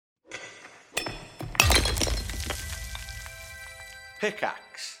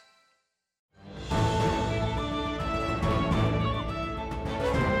Pickaxe.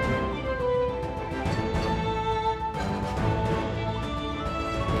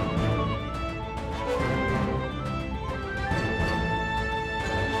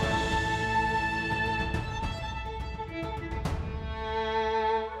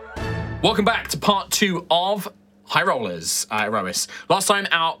 Welcome back to part 2 of High Rollers, Rois. Last time,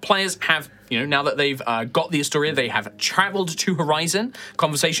 our players have, now that they've got the Astoria, they have travelled to Horizon.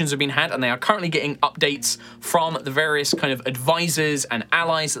 Conversations have been had, and they are currently getting updates from the various kind of advisors and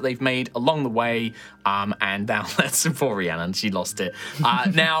allies that they've made along the way. And now that's for Rhiannon, she lost it.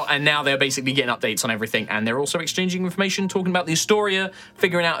 Now they're basically getting updates on everything, and they're also exchanging information, talking about the Astoria,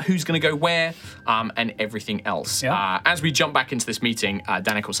 figuring out who's going to go where, and everything else. Yeah. As we jump back into this meeting,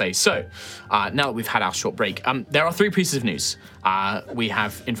 Danik will say, so, now that we've had our short break, there are 3 pieces of news. We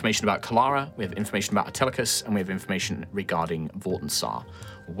have information about Kalara, we have information about Atelicus, and we have information regarding Vortensar.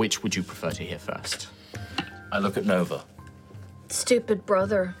 Which would you prefer to hear first? I look at Nova. Stupid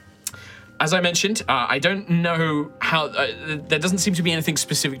brother. As I mentioned, I don't know how... there doesn't seem to be anything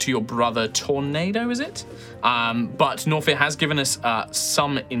specific to your brother Tornado, is it? But Norfair has given us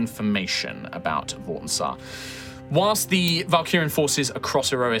some information about Vortensar. Whilst the Valkyrian forces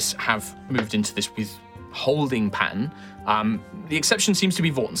across Erois have moved into this withholding pattern, the exception seems to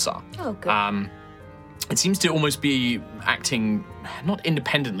be Vortensar. Oh, good. It seems to almost be acting, not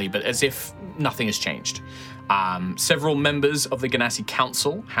independently, but as if nothing has changed. Several members of the Ganassi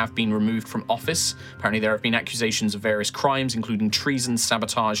Council have been removed from office. Apparently there have been accusations of various crimes, including treason,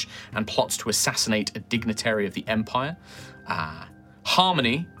 sabotage, and plots to assassinate a dignitary of the Empire.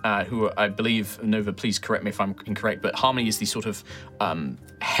 Harmony, who I believe, Nova, please correct me if I'm incorrect, but Harmony is the sort of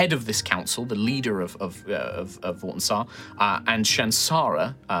head of this council, the leader of Vortensar, and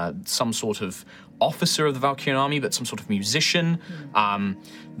Shansara, some sort of officer of the Valkyrian army, but some sort of musician.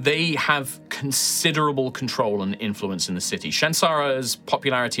 They have considerable control and influence in the city. Shansara's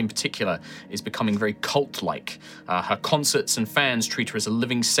popularity in particular is becoming very cult-like. Her concerts and fans treat her as a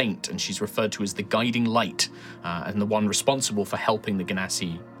living saint, and she's referred to as the guiding light, and the one responsible for helping the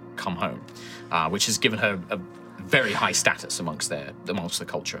Ganassi come home, which has given her a very high status amongst the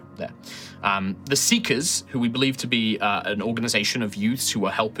culture there. The Seekers, who we believe to be an organization of youths who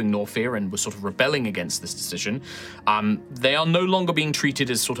were helping Norfair and were sort of rebelling against this decision, they are no longer being treated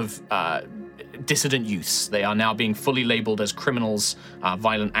as sort of dissident youths. They are now being fully labeled as criminals,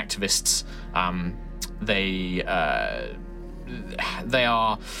 violent activists. They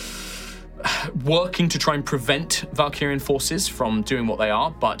are working to try and prevent Valkyrian forces from doing what they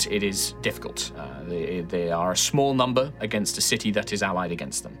are, but it is difficult. They are a small number against a city that is allied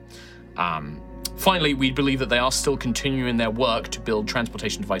against them. Finally, we believe that they are still continuing their work to build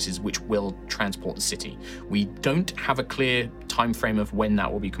transportation devices which will transport the city. We don't have a clear time frame of when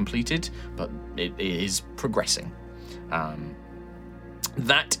that will be completed, but it is progressing.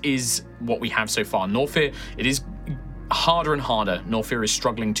 That is what we have so far. Norfair, it is harder and harder. Norfair is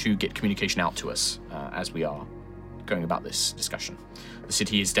struggling to get communication out to us as we are going about this discussion. The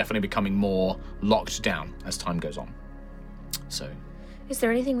city is definitely becoming more locked down as time goes on. So, Is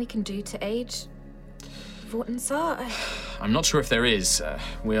there anything we can do to aid Vortensar? I'm not sure if there is.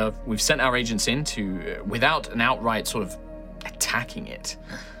 We've sent our agents in to, without an outright sort of attacking it.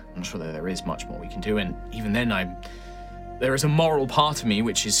 I'm not sure that there is much more we can do, and even then there is a moral part of me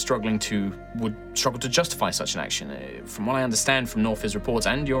which is would struggle to justify such an action. From what I understand from Norfair's reports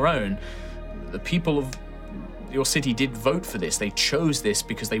and your own, the people of your city did vote for this. They chose this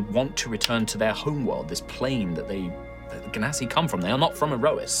because they want to return to their homeworld, this plane that the Ganassi come from. They are not from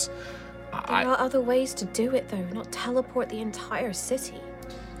Erois. There are other ways to do it, though, not teleport the entire city.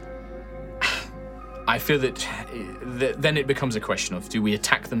 I feel that then it becomes a question of, do we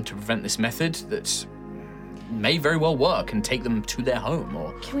attack them to prevent this method that may very well work and take them to their home,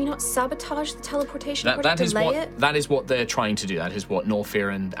 or Can we not sabotage the teleportation or delay it? That is what they're trying to do. That is what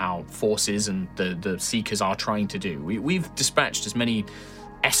Norfair and our forces and the Seekers are trying to do. We've dispatched as many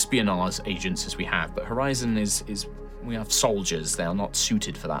espionage agents as we have, but Horizon is we have soldiers. They are not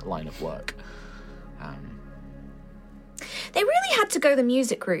suited for that line of work. They really had to go the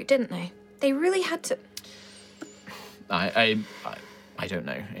music route, didn't they? They really had to. I don't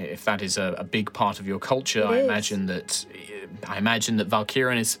know if that is a big part of your culture. I imagine that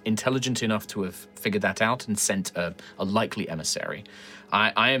Valkyrian is intelligent enough to have figured that out and sent a likely emissary.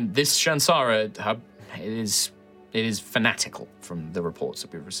 This Shansara. It is fanatical from the reports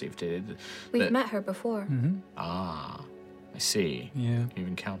that we've received. We've met her before. Mm-hmm. I see. Yeah. You've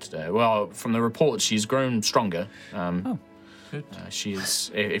encountered her. Well, from the reports, she's grown stronger. Good. She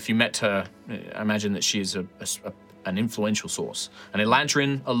is. If you met her, I imagine that she is a an influential source. And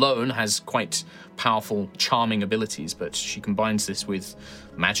Eladrin alone has quite powerful, charming abilities, but she combines this with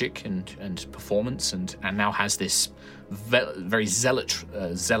magic and performance, and now has this very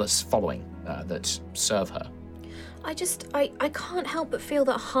zealous following that serve her. I can't help but feel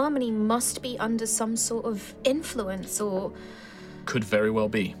that Harmony must be under some sort of influence, or... Could very well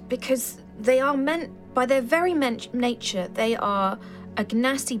be. Because they are meant, by their very nature, they are a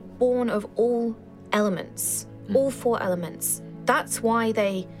Genasi born of all elements, all 4 elements. That's why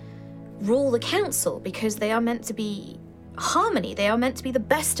they rule the council, because they are meant to be harmony. They are meant to be the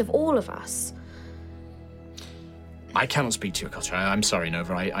best of all of us. I cannot speak to your culture. I'm sorry,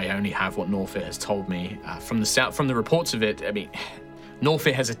 Nova. I only have what Norfair has told me. From the reports of it, I mean,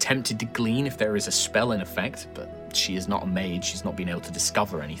 Norfair has attempted to glean if there is a spell in effect, but she is not a mage. She's not been able to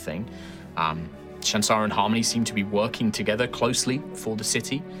discover anything. Shansara and Harmony seem to be working together closely for the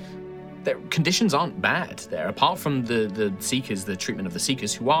city. Their conditions aren't bad there, apart from the Seekers, the treatment of the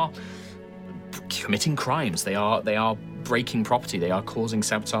Seekers, who are committing crimes. They are breaking property. They are causing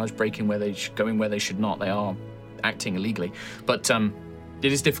sabotage, going where they should not. They are acting illegally. But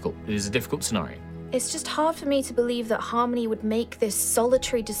it is difficult. It is a difficult scenario. It's just hard for me to believe that Harmony would make this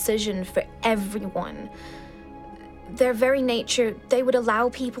solitary decision for everyone. Their very nature, they would allow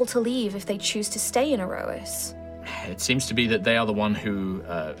people to leave if they choose to stay in Erois. It seems to be that they are the one who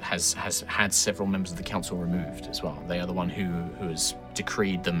has had several members of the council removed as well. They are the one who has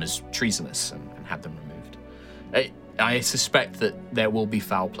decreed them as treasonous and had them removed. I suspect that there will be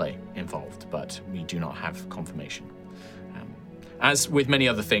foul play involved, but we do not have confirmation. As with many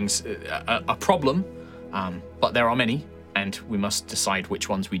other things, a problem, but there are many, and we must decide which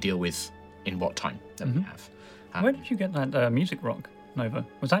ones we deal with in what time that we have. Where did you get that music rock, Nova?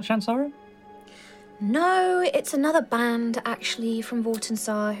 Was that Shansara? No, it's another band, actually, from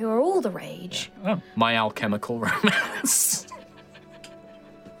Vortensar, who are all the rage. Oh. My Alchemical Romance.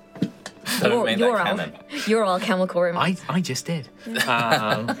 Your alchemical romance. I just did.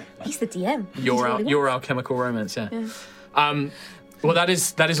 He's the DM. Your Alchemical Romance, yeah. Well, that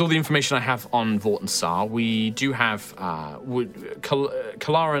is all the information I have on Vortensar. We do have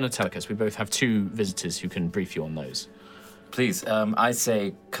Kalara and Atelicus. We both have 2 visitors who can brief you on those. Please, I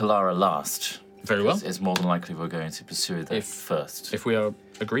say Kalara last. Very well. It's more than likely we're going to pursue that first. If we are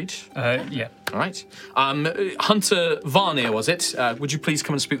agreed? Yeah. All right. Hunter Varnir, was it? Would you please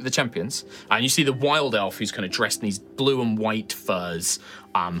come and speak with the champions? And you see the wild elf who's kind of dressed in these blue and white furs.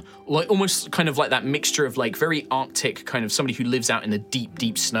 Like almost kind of like that mixture of like very Arctic, kind of somebody who lives out in the deep,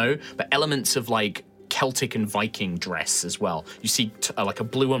 deep snow, but elements of like Celtic and Viking dress as well. You see like a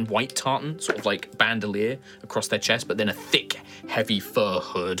blue and white tartan, sort of like bandolier across their chest, but then a thick, heavy fur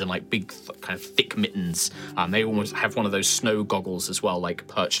hood and like big, kind of thick mittens. They almost have one of those snow goggles as well, like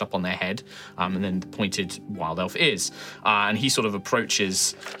perched up on their head, and then the pointed wild elf ears. And he sort of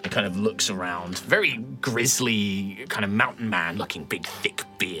approaches and kind of looks around, very grisly, kind of mountain man looking, big, thick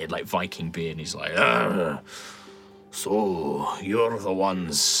beard, like Viking beard. And he's like, so, you're the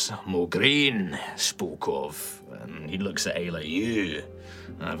ones Mograine spoke of. And he looks at Ayla.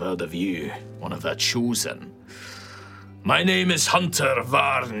 I've heard of you, one of the chosen. My name is Hunter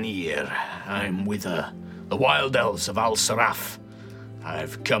Varnir. I'm with the Wild Elves of Al Saraf.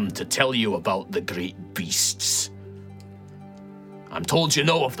 I've come to tell you about the great beasts. I'm told you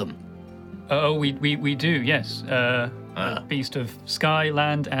know of them. Oh, we do, yes. The beast of sky,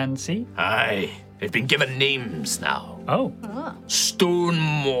 land, and sea? Aye. They've been given names now. Oh. Stone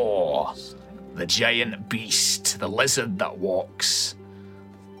Maw, the giant beast, the lizard that walks.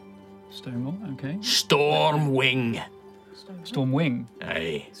 Stonewall, okay. Stormwing. Stormwing.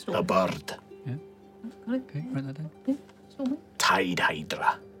 Aye, the bird. Yeah. Okay, write that down. Tide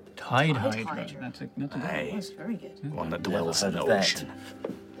Hydra. Tide Hydra. That's a Aye. That's very good. One that dwells in the heard of that. ocean.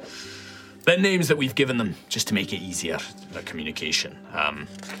 They're names that we've given them just to make it easier, the communication.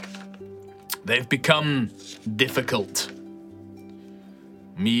 They've become difficult.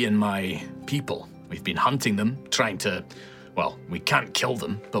 Me and my people, we've been hunting them, trying to, well, we can't kill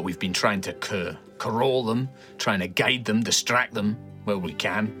them, but we've been trying to corral them, trying to guide them, distract them where we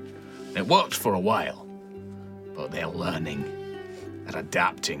can. It worked for a while, but they're learning, they're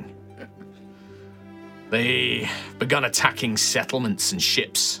adapting. They begun attacking settlements and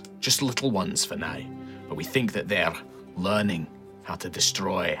ships, just little ones for now, but we think that they're learning how to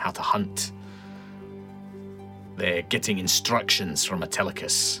destroy, how to hunt. They're getting instructions from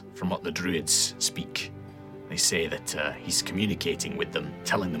Atelicus, from what the druids speak. They say that he's communicating with them,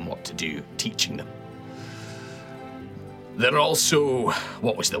 telling them what to do, teaching them. They're also,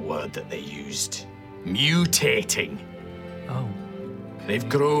 what was the word that they used? Mutating. Oh. They've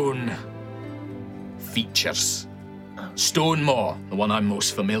grown features Stonemaw, the one I'm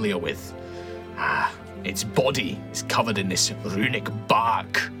most familiar with. Its body is covered in this runic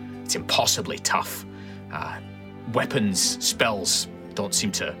bark. It's impossibly tough. Weapons, spells don't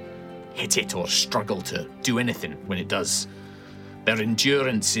seem to hit it or struggle to do anything when it does. Their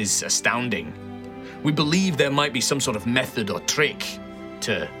endurance is astounding. We believe there might be some sort of method or trick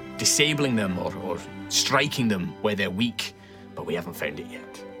to disabling them or striking them where they're weak, but we haven't found it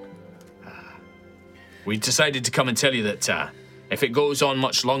yet. We decided to come and tell you that if it goes on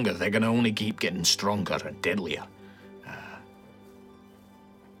much longer, they're going to only keep getting stronger and deadlier.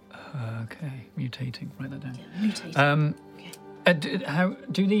 Okay, mutating. Write that down. Mutating. How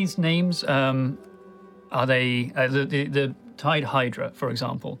do these names? Are they the Tide Hydra, for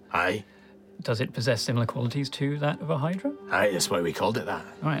example? Aye, Does it possess similar qualities to that of a Hydra? aye, that's why we called it that.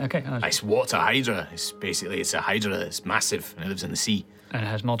 All right. Okay. Ice water hydra. It's a hydra that's massive and it lives in the sea. And it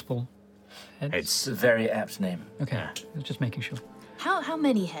has multiple heads. It's a very apt name. Okay. Just making sure. How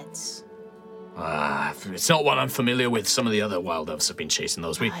many heads? It's not one I'm familiar with. Some of the other wild elves have been chasing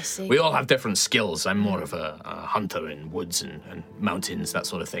those. I see. We all have different skills. I'm more of a hunter in woods and mountains, that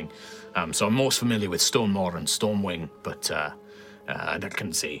sort of thing. So I'm most familiar with Stonemaw and Stormwing, but I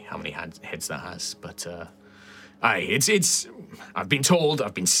couldn't say how many heads that has. But it's. I've been told.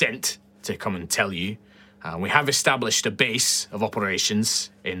 I've been sent to come and tell you. We have established a base of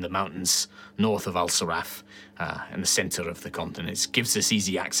operations in the mountains north of Al-Saraf, in the center of the continent. It gives us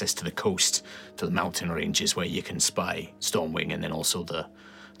easy access to the coast, to the mountain ranges where you can spy Stormwing, and then also the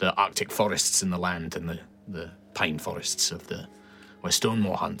Arctic forests in the land and the pine forests of where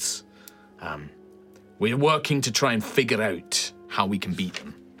Stonemaw hunts. We're working to try and figure out how we can beat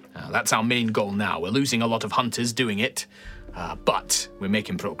them. That's our main goal now. We're losing a lot of hunters doing it, but we're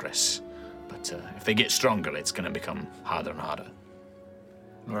making progress. But if they get stronger, it's going to become harder and harder.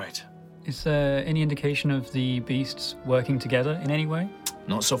 Right. Is there any indication of the beasts working together in any way?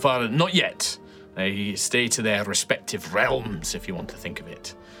 Not so far, not yet. They stay to their respective realms, if you want to think of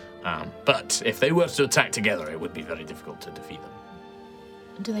it. But if they were to attack together, it would be very difficult to defeat them.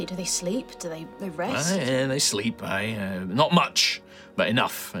 Do they sleep? Do they rest? They sleep, not much, but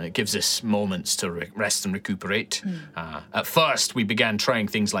enough. It gives us moments to rest and recuperate. At first, we began trying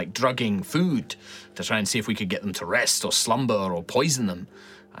things like drugging food to try and see if we could get them to rest or slumber or poison them.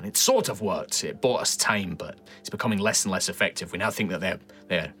 And it sort of worked. It bought us time, but it's becoming less and less effective. We now think that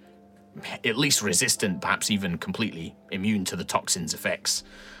they're at least resistant, perhaps even completely immune to the toxin's effects.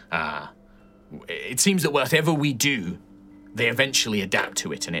 It seems that whatever we do, they eventually adapt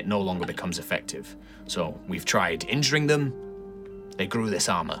to it and it no longer becomes effective. So we've tried injuring them, they grew this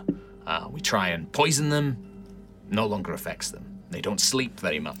armor. We try and poison them, no longer affects them. They don't sleep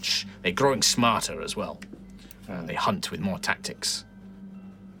very much. They're growing smarter as well. They hunt with more tactics.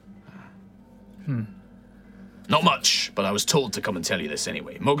 Not much, but I was told to come and tell you this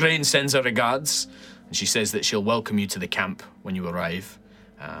anyway. Mograine sends her regards, and she says that she'll welcome you to the camp when you arrive,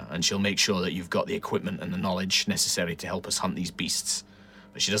 and she'll make sure that you've got the equipment and the knowledge necessary to help us hunt these beasts.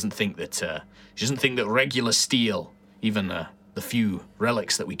 But she doesn't think that regular steel, even the few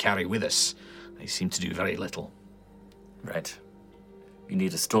relics that we carry with us, they seem to do very little. Right. You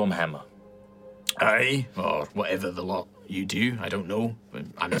need a storm hammer. Aye, or whatever the lot you do, I don't know.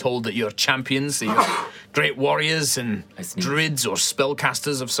 I'm told that you're champions, that you're great warriors and druids or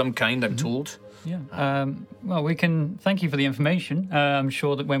spellcasters of some kind, I'm told. Yeah. Well, we can thank you for the information. I'm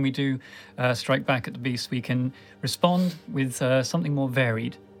sure that when we do strike back at the beast, we can respond with something more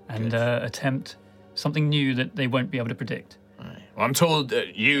varied and attempt something new that they won't be able to predict. Right. Well, I'm told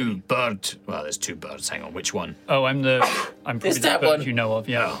that you, bird. Well, there's two birds. Hang on, which one? Oh, I'm probably the bird you know of.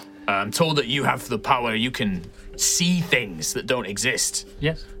 Yeah. Oh, I'm told that you have the power. You can see things that don't exist.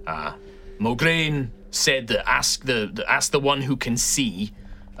 Yes. Mograine said that ask the one who can see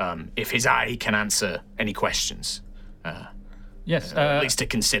if his eye can answer any questions. Yes. At least to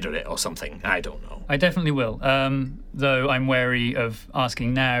consider it or something. I don't know. I definitely will. Though I'm wary of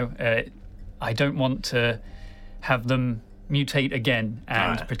asking now. I don't want to have them mutate again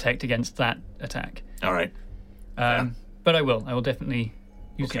and protect against that attack. All right. But I will. I will definitely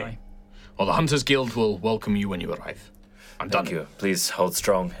use the eye. Well, the Hunters Guild will welcome you when you arrive. I'm done. Thank you. Please hold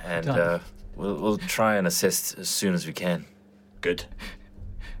strong, and we'll try and assist as soon as we can. Good.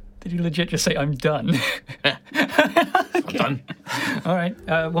 Did you legit just say I'm done? I'm done. All right.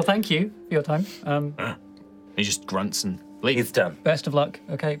 Well, thank you for your time. He just grunts and leaves. He's done. Best of luck.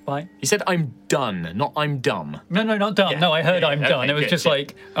 Okay, bye. He said I'm done, not I'm dumb. No, not done. Yeah. No, I heard Yeah, I'm done. okay, It was good, just yeah.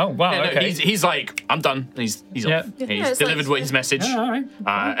 like, oh, wow, Yeah, no, okay. he's like, I'm done. And he's off. Yeah, He's it's delivered like- his message. Yeah, all right.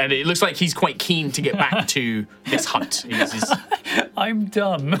 And it looks like he's quite keen to get back to this hunt. I'm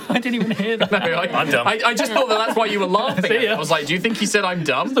dumb. I didn't even hear that. No, I'm dumb. I just thought that's why you were laughing. See ya. I was like, do you think he said I'm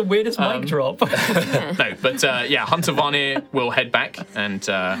dumb? That's the weirdest mic drop. No, but Hunter Varnir will head back, and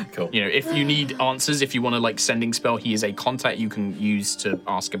Cool. if you need answers, if you want to like sending spell, he is a contact you can use to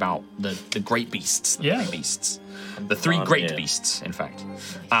ask about the great beasts, the three beasts, the three great beasts, in fact.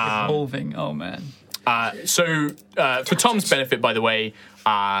 Evolving. Oh man. So for Tom's benefit, by the way,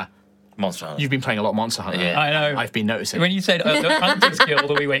 Monster Hunter. you've been playing a lot of Monster Hunter. Yeah. I know. I've been noticing. When you said the Hunters Guild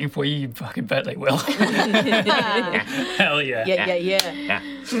are we waiting for you fucking bet they will. Hell yeah. Yeah.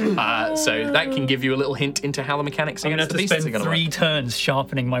 So that can give you a little hint into how the mechanics I'm going against to the have to beasts are spend going to 3 work. turns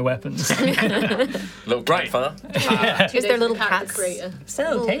sharpening my weapons. Little Right. fire. Is there little cats?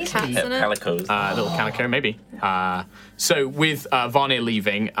 So Little cats in it? Calicos. Little calico, maybe. So with Varnir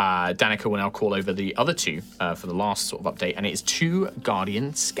leaving, Danica will now call over the other two for the last sort of update, and it is 2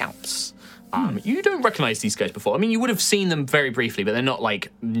 Guardian Scouts. You don't recognize these guys before. I mean, you would have seen them very briefly, but they're not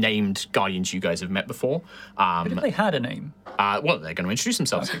like named Guardians you guys have met before. If they had a name. Well, they're going to introduce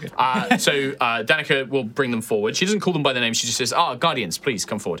themselves. Okay, good. So Danica will bring them forward. She doesn't call them by their name. She just says, Guardians, please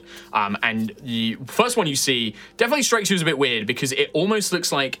come forward. And the first one you see definitely strikes you as a bit weird because it almost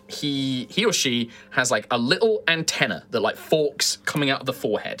looks like he or she has like a little antenna that like forks coming out of the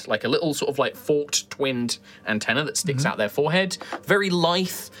forehead, like a little sort of like forked twinned antenna that sticks out their forehead. Very lithe,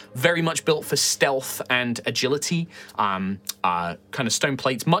 very much built for stealth and agility. Kind of stone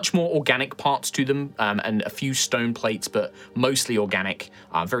plates, much more organic parts to them, and a few stone plates, but mostly organic,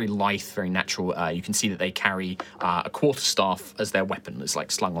 very lithe, very natural. You can see that they carry a quarterstaff as their weapon that's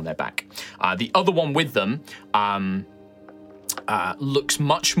like slung on their back. The other one with them looks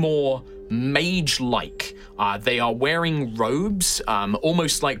much more mage-like. They are wearing robes,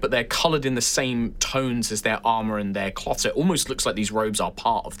 almost like, but they're coloured in the same tones as their armour and their cloth. So it almost looks like these robes are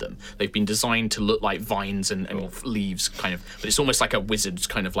part of them. They've been designed to look like vines and leaves, kind of, but it's almost like a wizard's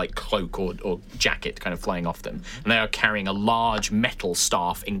kind of like cloak or jacket kind of flying off them. And they are carrying a large metal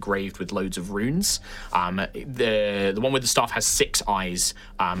staff engraved with loads of runes. The one with the staff has 6 eyes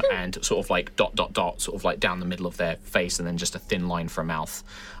and sort of like ... sort of like down the middle of their face, and then just a thin line for a mouth.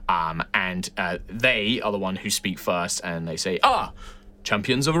 And they are the one who speak first, and they say,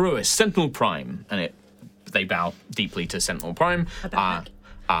 champions of Aruis, Sentinel Prime. And they bow deeply to Sentinel Prime. I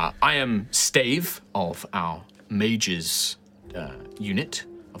am Stave of our mages unit,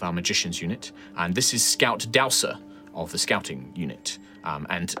 of our magicians unit, and this is Scout Dowser of the scouting unit.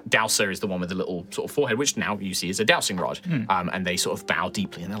 And Dowser is the one with the little sort of forehead, which now you see is a dowsing rod. And they sort of bow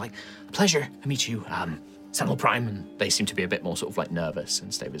deeply, and they're like, pleasure to meet you, Sentinel Prime, and they seem to be a bit more sort of like nervous.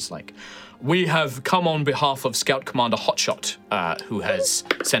 And Stave is like, we have come on behalf of Scout Commander Hotshot, who has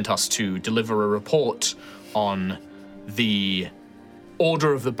sent us to deliver a report on the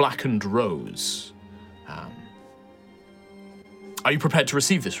Order of the Blackened Rose. Are you prepared to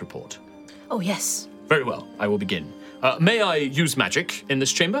receive this report? Oh, yes. Very well, I will begin. May I use magic in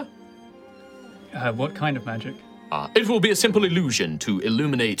this chamber? What kind of magic? It will be a simple illusion to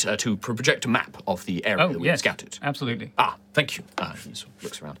illuminate, to project a map of the area that we have scouted. Absolutely. Thank you. He sort of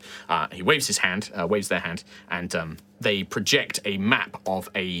looks around. He waves his hand, waves their hand, and they project a map of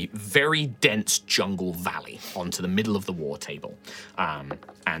a very dense jungle valley onto the middle of the war table.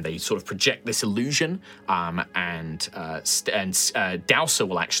 And they sort of project this illusion, and Dowser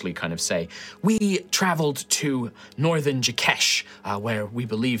will actually kind of say, we traveled to northern Jakesh, where we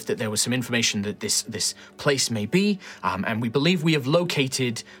believed that there was some information that this place may be, and we believe we have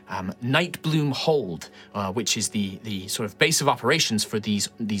located Nightbloom Hold, which is the sort of base of operations for these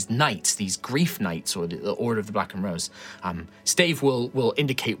knights, these grief knights, or the Order of the Blackened Rose. Stave will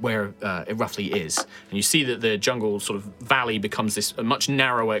indicate where it roughly is, and you see that the jungle sort of valley becomes this much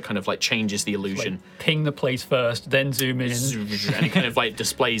narrower. It kind of like changes the illusion. Like ping the place first, then zoom in. And it kind of like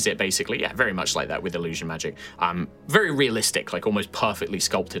displays it basically. Yeah, very much like that with illusion magic. Very realistic, like almost perfectly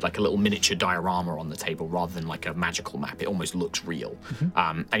sculpted, like a little miniature diorama on the table rather than like a magical map. It almost looks real.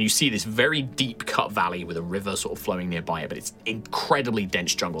 And you see this very deep cut valley with a river sort of flowing nearby it, but it's incredibly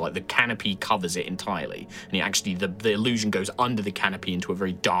dense jungle. Like the canopy covers it entirely. And actually the illusion goes under the canopy into a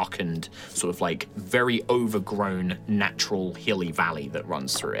very darkened, sort of like very overgrown, natural hilly valley that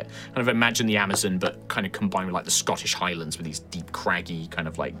runs through it. Kind of imagine the Amazon, but kind of combined with like the Scottish Highlands with these deep, craggy kind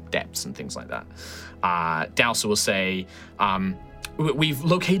of like depths and things like that. Dowser will say, we've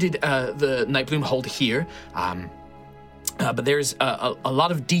located the Nightbloom Hold here. But there's a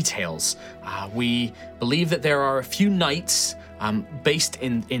lot of details. We believe that there are a few knights based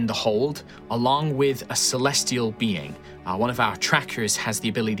in the hold, along with a celestial being. One of our trackers has the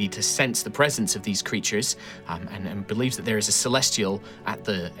ability to sense the presence of these creatures, and believes that there is a celestial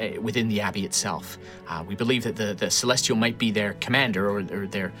within the abbey itself. We believe that the celestial might be their commander, or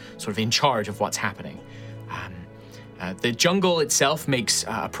they're sort of in charge of what's happening. The jungle itself makes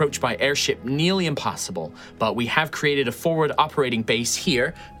approach by airship nearly impossible, but we have created a forward operating base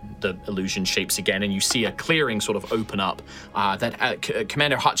here. The illusion shapes again, and you see a clearing sort of open up that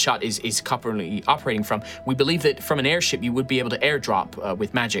Commander Hotshot is currently operating from. We believe that from an airship you would be able to airdrop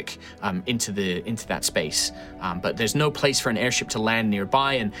with magic into that space, but there's no place for an airship to land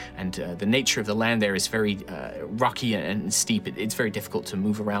nearby, and the nature of the land there is very rocky and steep. It's very difficult to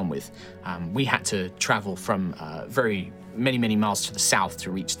move around with. We had to travel from very many miles to the south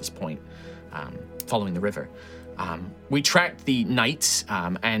to reach this point, following the river. We tracked the knights,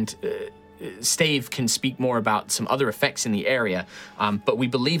 and Stave can speak more about some other effects in the area, but we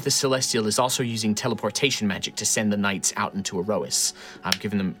believe the Celestial is also using teleportation magic to send the knights out into Erois,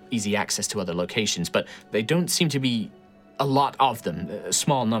 giving them easy access to other locations, but they don't seem to be a lot of them, a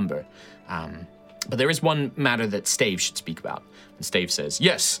small number. But there is one matter that Stave should speak about. And Stave says,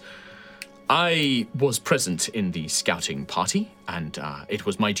 yes, I was present in the scouting party, and it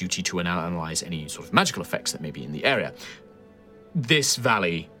was my duty to analyze any sort of magical effects that may be in the area. This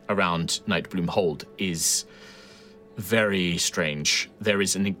valley around Nightbloom Hold is very strange. There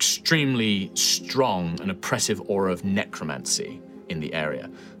is an extremely strong and oppressive aura of necromancy in the area.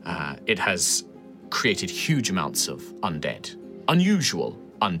 It has created huge amounts of undead. Unusual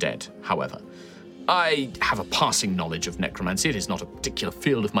undead, however. I have a passing knowledge of necromancy. It is not a particular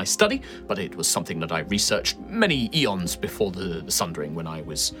field of my study, but it was something that I researched many eons before the Sundering when I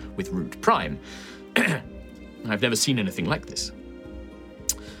was with Root Prime. I've never seen anything like this.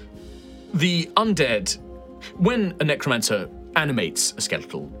 The undead, when a necromancer animates a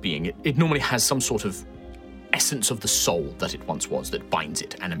skeletal being, it normally has some sort of essence of the soul that it once was that binds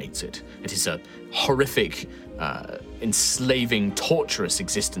it, animates it. It is a horrific, enslaving, torturous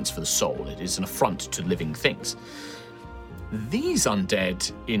existence for the soul. It is an affront to living things. These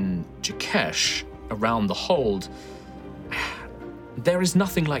undead in Jakesh, around the hold, there is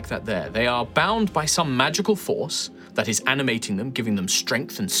nothing like that there. They are bound by some magical force that is animating them, giving them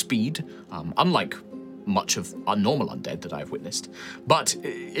strength and speed, unlike much of our normal undead that I've witnessed. But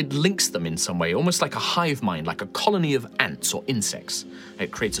it links them in some way, almost like a hive mind, like a colony of ants or insects.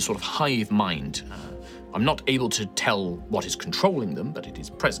 It creates a sort of hive mind. I'm not able to tell what is controlling them, but it is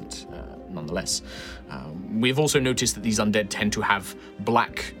present nonetheless. We've also noticed that these undead tend to have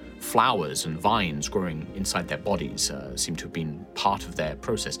black flowers and vines growing inside their bodies, seem to have been part of their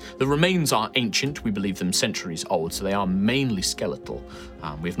process. The remains are ancient, we believe them centuries old, so they are mainly skeletal.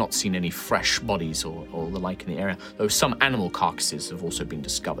 We've not seen any fresh bodies or the like in the area, though some animal carcasses have also been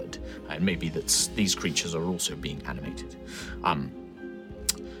discovered, and maybe that these creatures are also being animated.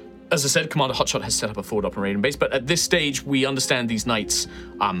 As I said, Commander Hotshot has set up a forward operating base, but at this stage, we understand these knights.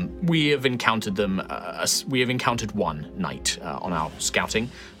 We have encountered them. We have encountered one knight on our scouting.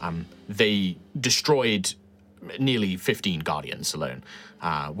 They destroyed nearly 15 guardians alone.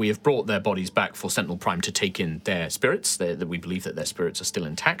 We have brought their bodies back for Sentinel Prime to take in their spirits. That we believe that their spirits are still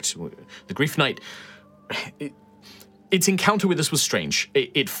intact. The Grief Knight, its encounter with us was strange.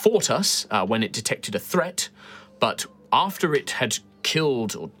 It fought us when it detected a threat, but after it had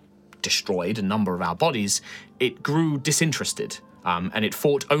killed or destroyed a number of our bodies, it grew disinterested, and it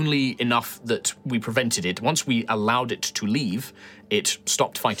fought only enough that we prevented it. Once we allowed it to leave, it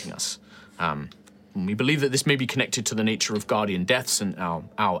stopped fighting us. We believe that this may be connected to the nature of guardian deaths and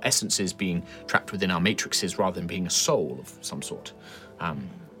our essences being trapped within our matrices rather than being a soul of some sort.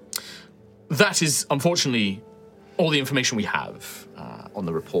 That is, unfortunately, all the information we have on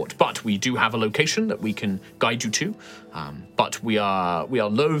the report, but we do have a location that we can guide you to. But we are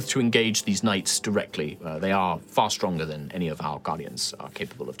loath to engage these knights directly. They are far stronger than any of our guardians are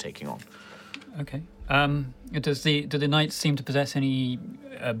capable of taking on. Okay. Do the knights seem to possess any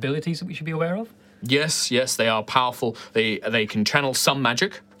abilities that we should be aware of? Yes, they are powerful. They can channel some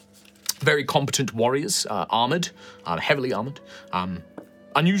magic. Very competent warriors, armored, heavily armored.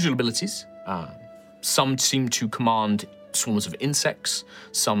 Unusual abilities. Some seem to command swarms of insects.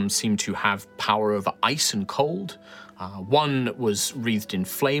 Some seem to have power over ice and cold. One was wreathed in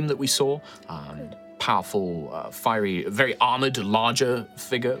flame that we saw. Powerful, fiery, very armored, larger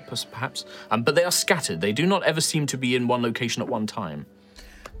figure, perhaps. But they are scattered. They do not ever seem to be in one location at one time.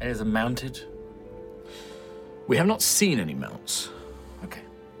 And is it mounted? We have not seen any mounts. Okay.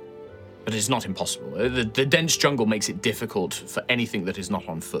 but it's not impossible. The dense jungle makes it difficult for anything that is not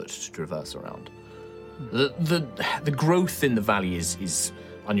on foot to traverse around. The growth in the valley is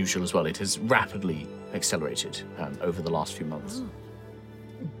unusual as well. It has rapidly accelerated over the last few months.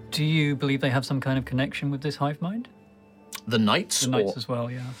 Do you believe they have some kind of connection with this hive mind? The knights? The knights as well,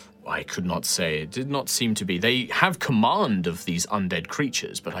 yeah. I could not say. It did not seem to be. They have command of these undead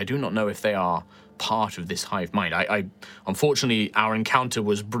creatures, but I do not know if they are part of this hive mind. I unfortunately, our encounter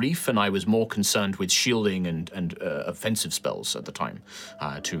was brief, and I was more concerned with shielding and offensive spells at the time,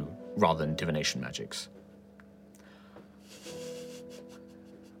 rather than divination magics.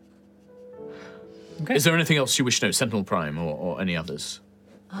 Okay. Is there anything else you wish to know, Sentinel Prime or any others?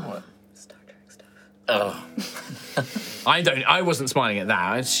 Star Trek stuff. Oh, I wasn't smiling at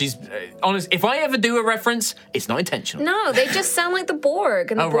that. She's honest. If I ever do a reference, it's not intentional. No, they just sound like the Borg,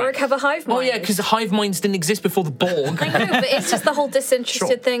 and the Oh, Borg right. have a hive mind. Oh yeah, because the hive minds didn't exist before the Borg. I know, but it's just the whole disinterested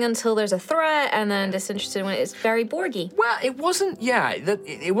Sure. thing until there's a threat, and then disinterested when it's very Borgy. Well, it wasn't. Yeah,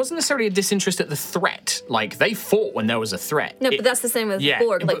 it wasn't necessarily a disinterest at the threat. Like they fought when there was a threat. No, but that's the same with yeah,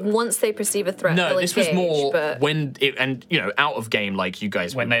 Borg. Like but- once they perceive a threat, No, they'll this was engage, more but... when out of game. Like you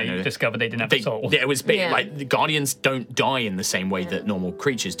guys, When would, they you know, discovered they didn't have a soul. Yeah, it was Yeah. like the Guardians don't die in the same way that normal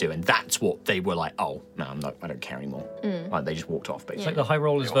creatures do, and that's what they were like. Oh no, I don't care anymore. Like they just walked off basically. Like the High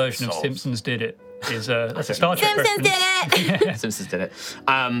Rollers version of souls. Simpsons Did It is that's a Star Trek Simpsons reference. did it! Simpsons did it.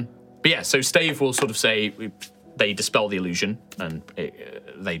 But yeah, so Stave will sort of say they dispel the illusion, and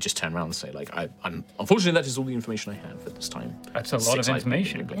they just turn around and say like, I'm unfortunately that is all the information I have at this time. That's a lot 6 of eyes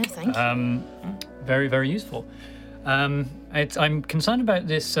information. blink, Yeah, blink. thank you. Very, very useful. I'm concerned about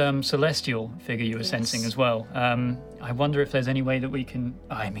this celestial figure you were sensing as well. I wonder if there's any way that we can...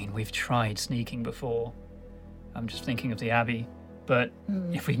 I mean, we've tried sneaking before. I'm just thinking of the Abbey. But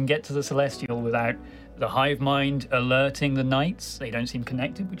if we can get to the celestial without the hive mind alerting the knights, they don't seem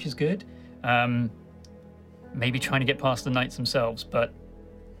connected, which is good. Maybe trying to get past the knights themselves, but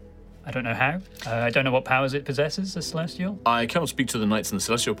I don't know how. I don't know what powers it possesses, the celestial. I cannot speak to the knights in the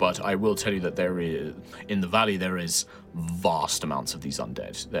celestial part. I will tell you that there is, in the valley, there is vast amounts of these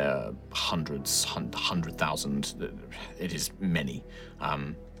undead. There are hundreds, 100,000. It is many.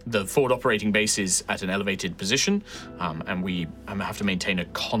 The forward operating base is at an elevated position, and we have to maintain a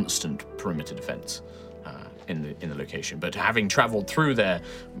constant perimeter defense in the location. But having traveled through there,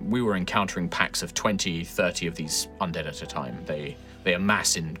 we were encountering packs of 20, 30 of these undead at a time. They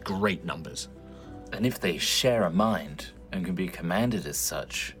amass in great numbers. and if they share a mind and can be commanded as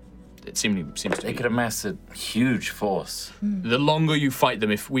such, It seems to they be. could amass a huge force. The longer you fight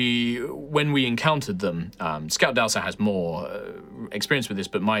them, when we encountered them, Scout Dowser has more experience with this,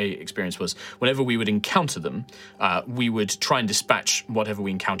 but my experience was whenever we would encounter them, we would try and dispatch whatever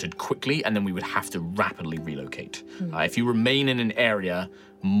we encountered quickly, and then we would have to rapidly relocate. If you remain in an area,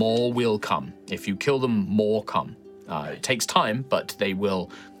 more will come. If you kill them, more come. It takes time, but they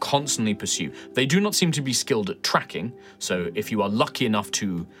will constantly pursue. They do not seem to be skilled at tracking, so if you are lucky enough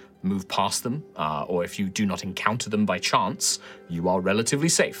to move past them, or if you do not encounter them by chance, you are relatively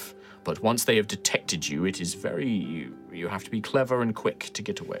safe. But once they have detected you, it is you have to be clever and quick to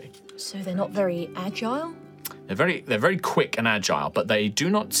get away. So they're not very agile? They're very quick and agile, but they do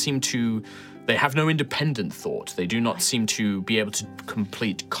not seem to. They have no independent thought. They do not seem to be able to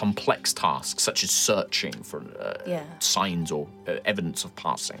complete complex tasks, such as searching for signs or evidence of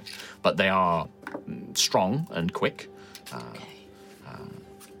passing. But they are strong and quick.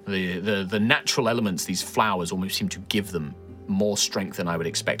 The natural elements, these flowers, almost seem to give them more strength than I would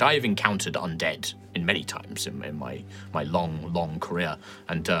expect. I have encountered undead in many times in my long career,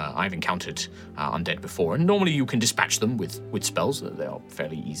 and I've encountered undead before. And normally you can dispatch them with spells. They are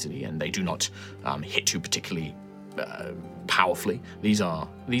fairly easily, and they do not hit you particularly powerfully. These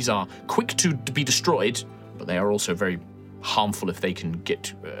are quick to be destroyed, but they are also very harmful if they can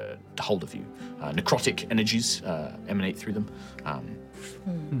get hold of you. Necrotic energies emanate through them.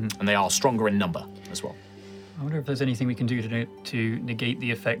 And they are stronger in number as well. I wonder if there's anything we can do to negate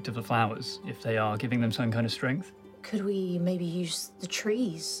the effect of the flowers, if they are giving them some kind of strength. Could we maybe use the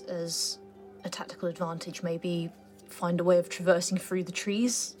trees as a tactical advantage? Maybe find a way of traversing through the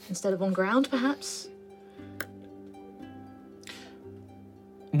trees instead of on ground, perhaps?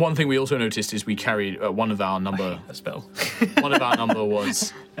 One thing we also noticed is we carried one of our number. A spell. One of our number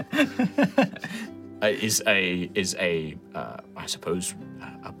was is a I suppose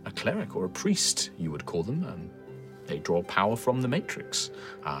a cleric or a priest, you would call them. They draw power from the Matrix.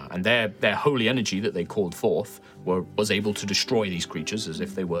 And their holy energy that they called forth was able to destroy these creatures as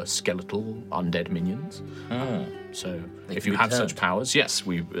if they were skeletal undead minions. So if you have such powers, yes,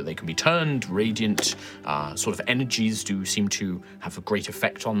 they can be turned, radiant, sort of energies do seem to have a great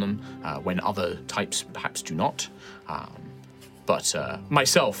effect on them when other types perhaps do not. But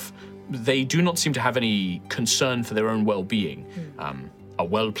myself, they do not seem to have any concern for their own well-being. A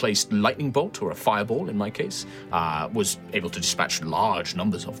well-placed lightning bolt, or a fireball in my case, was able to dispatch large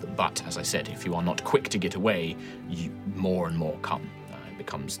numbers of them. But, as I said, if you are not quick to get away, more and more come. It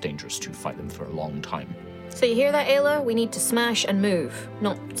becomes dangerous to fight them for a long time. So you hear that, Ayla? We need to smash and move,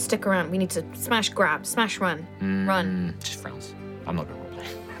 not stick around. We need to smash, grab, smash, run. Run. Just frowns. I'm not going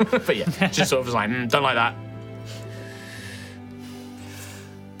to roleplay. But yeah, just sort of was like, don't like that.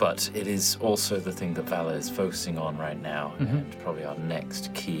 But it is also the thing that Vala is focusing on right now, and probably our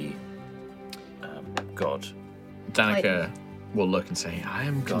next key god. Danica will look and say, I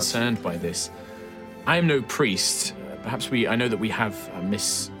am concerned by this. I am no priest. I know that we have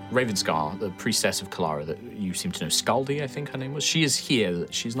Miss Ravenscar, the priestess of Kalara, that you seem to know, Scaldi, I think her name was. She is here.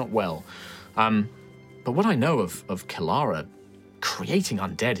 She's not well. But what I know of Kalara, creating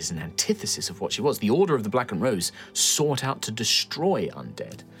undead is an antithesis of what she was. The Order of the Blackened Rose sought out to destroy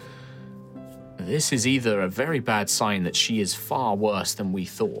undead. This is either a very bad sign that she is far worse than we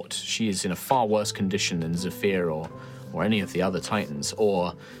thought. She is in a far worse condition than Zephyr or any of the other Titans,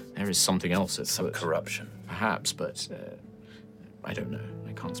 or there is something else at some corruption. Perhaps, but I don't know.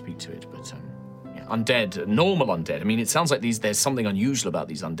 I can't speak to it, but undead, normal undead. I mean, it sounds like there's something unusual about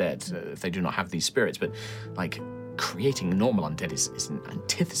these undead if they do not have these spirits, but like creating normal undead is an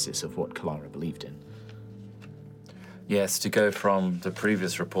antithesis of what Kalara believed in. Yes, to go from the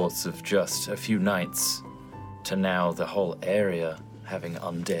previous reports of just a few nights to now the whole area having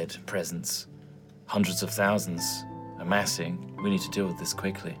undead presence, hundreds of thousands amassing, we need to deal with this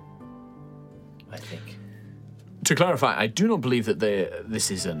quickly, I think. To clarify, I do not believe that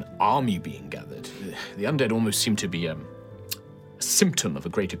this is an army being gathered. The undead almost seem to be a symptom of a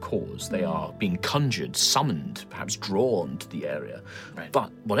greater cause. They are being conjured, summoned, perhaps drawn to the area. Right. But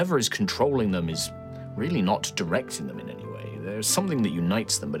whatever is controlling them is really not directing them in any way. There's something that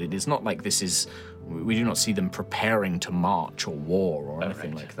unites them, but it is not like we do not see them preparing to march or war or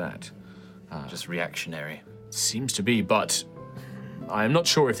anything like that. Just reactionary. Seems to be, but I am not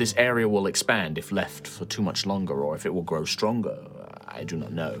sure if this area will expand if left for too much longer or if it will grow stronger. I do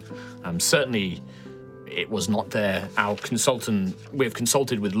not know. Certainly, it was not there. We have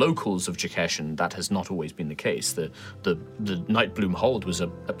consulted with locals of Jakesh, and that has not always been the case. The Nightbloom Hold was a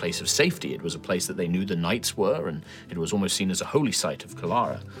place of safety. It was a place that they knew the knights were, and it was almost seen as a holy site of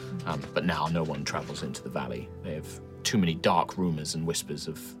Kalara. But now no one travels into the valley. They have too many dark rumors and whispers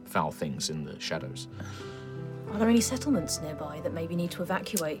of foul things in the shadows. Are there any settlements nearby that maybe need to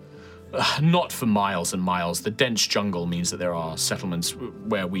evacuate? Not for miles and miles. The dense jungle means that there are settlements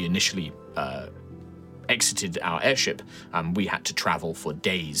where we initially exited our airship. We had to travel for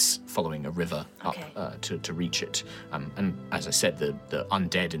days following a river up to reach it. And as I said, the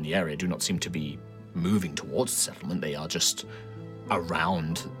undead in the area do not seem to be moving towards the settlement. They are just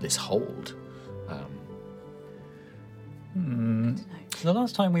around this hold. The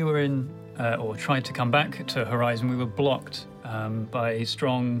last time we were in, or tried to come back to Horizon, we were blocked by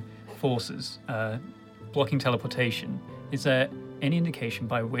strong forces, blocking teleportation. Is there any indication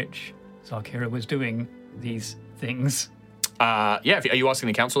by which Zarkira was doing these things? Are you asking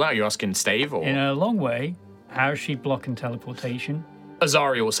the council that? Are you asking Stave? Or? In a long way, how is she blocking teleportation?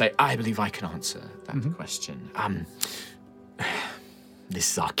 Azaria will say, I believe I can answer that question.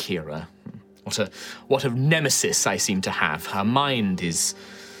 This Zarkira, what a nemesis I seem to have. Her mind is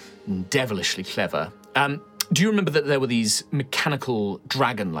devilishly clever. Do you remember that there were these mechanical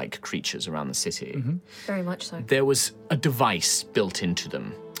dragon-like creatures around the city? Very much so. There was a device built into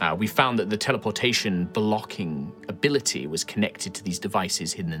them. We found that the teleportation blocking ability was connected to these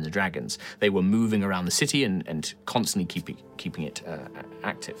devices hidden in the dragons. They were moving around the city and constantly keeping it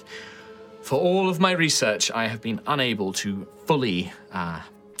active. For all of my research, I have been unable to fully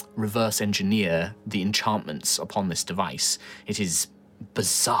reverse engineer the enchantments upon this device. It is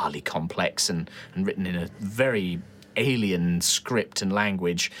bizarrely complex and written in a very alien script and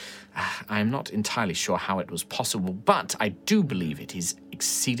language. I am not entirely sure how it was possible, but I do believe it is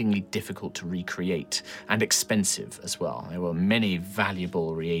exceedingly difficult to recreate and expensive as well. There were many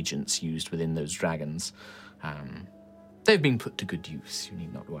valuable reagents used within those dragons. They've been put to good use. You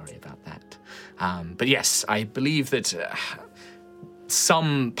need not worry about that. But yes, I believe that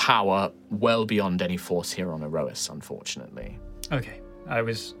some power well beyond any force here on Erois, unfortunately. Okay. I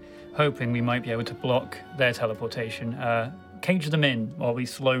was hoping we might be able to block their teleportation, cage them in while we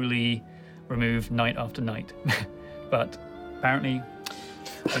slowly remove night after night. But apparently,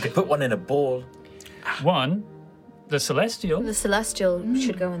 I could put one in a ball. one, the Celestial. The Celestial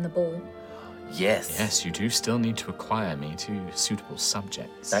should go in the ball. Yes. Yes, you do still need to acquire me 2 suitable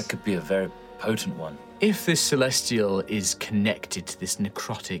subjects. That could be a very potent one. If this celestial is connected to this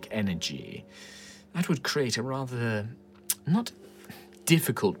necrotic energy, that would create a rather not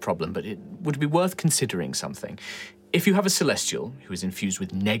difficult problem, but it would be worth considering something. If you have a celestial who is infused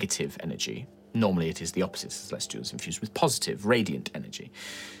with negative energy, normally it is the opposite. Celestial is infused with positive, radiant energy.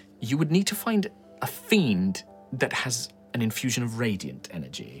 You would need to find a fiend that has an infusion of radiant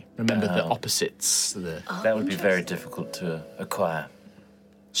energy. Remember the opposites. That would be very difficult to acquire.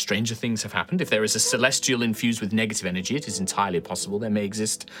 Stranger things have happened. If there is a celestial infused with negative energy, it is entirely possible there may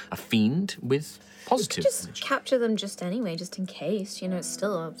exist a fiend with positive Just energy. capture them just anyway, just in case. It's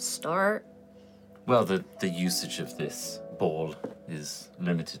still a start. Well, the usage of this ball is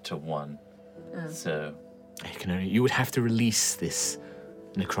limited to 1. So, You would have to release this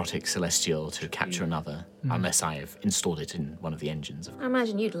necrotic celestial to capture another, unless I have installed it in one of the engines. I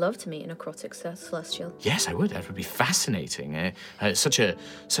imagine you'd love to meet an necrotic celestial. Yes, I would. That would be fascinating. Such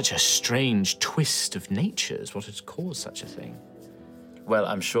a strange twist of nature is what has caused such a thing. well,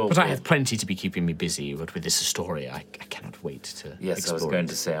 I'm sure. But I have plenty to be keeping me busy. But with this Astoria, I cannot wait to Yes, explore I was going it.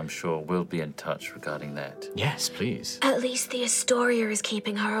 to say, I'm sure we'll be in touch regarding that. Yes, please. At least the Astoria is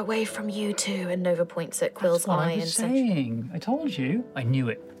keeping her away from you two. And Nova points at Quill's That's what eye I and was says, saying. I told you. I knew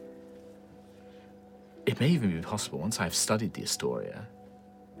it. It may even be possible, once I've studied the Astoria,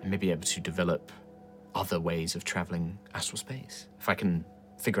 I may be able to develop other ways of traveling astral space. If I can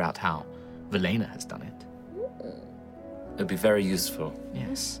figure out how Velena has done it. It'd be very useful.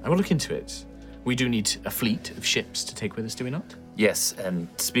 Yes, I will look into it. We do need a fleet of ships to take with us, do we not? Yes, and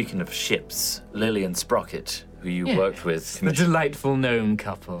speaking of ships, Lily and Sprocket, who you Yeah. worked with, The delightful gnome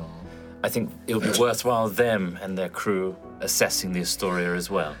couple. I think it would be worthwhile them and their crew assessing the Astoria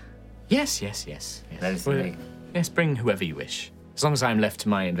as well. Yes. Anything they- Yes, bring whoever you wish. As long as I am left to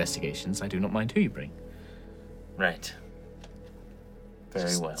my investigations, I do not mind who you bring. Right. Very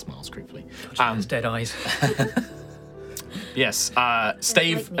Just well. Smiles creepily. His dead eyes. Yes,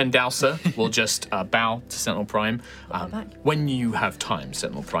 Stave me. and Dowser will just bow to Sentinel Prime. back. When you have time,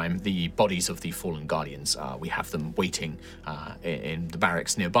 Sentinel Prime, the bodies of the fallen guardians, we have them waiting in the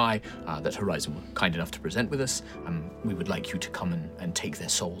barracks nearby that Horizon were kind enough to present with us. We would like you to come and take their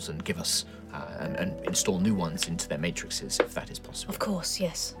souls and give us and install new ones into their matrices, if that is possible. Of course,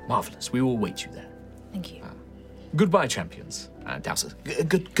 yes. Marvelous. We will wait you there. Thank you. Goodbye, champions. Dowser,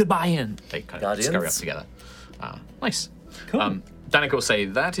 goodbye, and they kind of Guardians. scurry up together. Nice. Cool. Danica will say,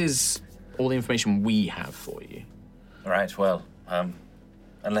 that is all the information we have for you. All right, well,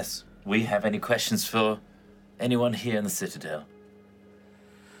 unless we have any questions for anyone here in the Citadel.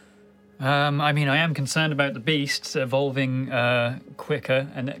 I mean, I am concerned about the beasts evolving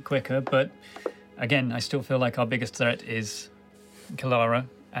quicker, but again, I still feel like our biggest threat is Kalara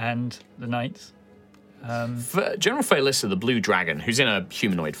and the Knights. General Phaelissa, the blue dragon, who's in a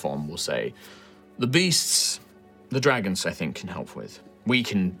humanoid form, will say, the beasts, the dragons, I think, can help with. We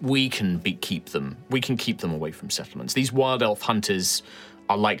can keep them away from settlements. These wild elf hunters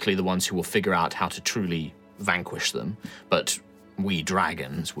are likely the ones who will figure out how to truly vanquish them, but we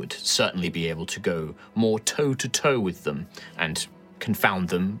dragons would certainly be able to go more toe-to-toe with them and confound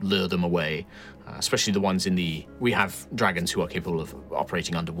them, lure them away, especially the ones in the... We have dragons who are capable of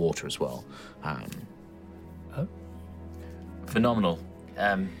operating underwater as well. Phenomenal.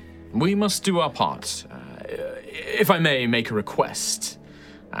 We must do our part. If I may make a request,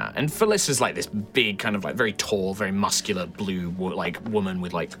 and Phylissa's like this big, kind of like very tall, very muscular blue woman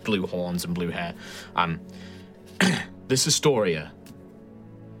with like blue horns and blue hair. This Astoria,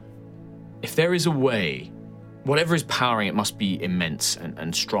 if there is a way, whatever is powering it must be immense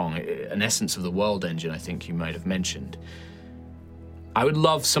and strong, an essence of the world engine I think you might have mentioned. I would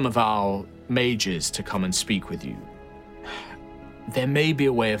love some of our mages to come and speak with you. There may be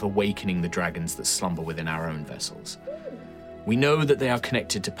a way of awakening the dragons that slumber within our own vessels. We know that they are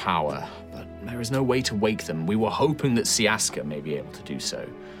connected to power, but there is no way to wake them. We were hoping that Siaska may be able to do so.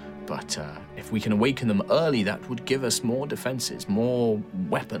 But if we can awaken them early, that would give us more defenses, more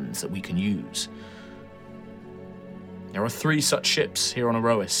weapons that we can use. There are 3 such ships here on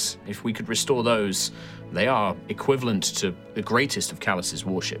Erois. If we could restore those, they are equivalent to the greatest of Callus's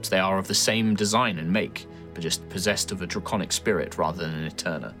warships. They are of the same design and make, but just possessed of a draconic spirit rather than an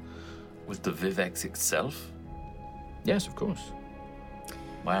Eterna. With the Vivex itself? Yes, of course.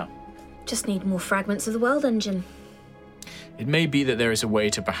 Wow. Just need more fragments of the world engine. It may be that there is a way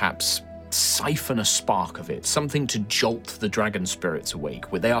to perhaps siphon a spark of it, something to jolt the dragon spirits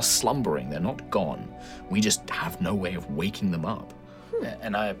awake, where they are slumbering, they're not gone. We just have no way of waking them up.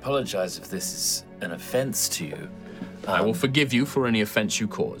 And I apologize if this is an offense to you. I will forgive you for any offense you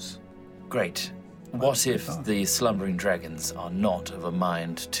cause. Great. What if the slumbering dragons are not of a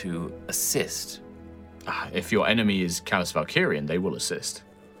mind to assist? If your enemy is Callus Valkyrian, they will assist.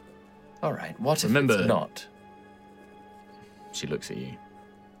 All right. What if Remember- it's not? She looks at you.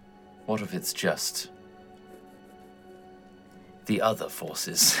 What if it's just the other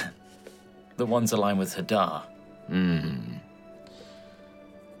forces? The ones aligned with Hadar?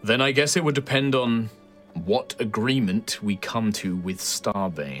 Then I guess it would depend on what agreement we come to with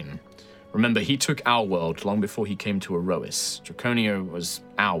Starbane. Remember, he took our world long before he came to Erois. Draconia was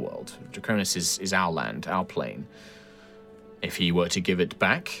our world. Draconis is our land, our plane. If he were to give it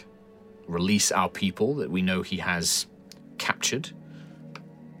back, release our people that we know he has captured,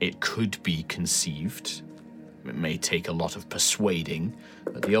 it could be conceived. It may take a lot of persuading,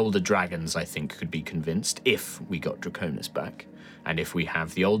 but the older dragons, I think, could be convinced if we got Draconis back. And if we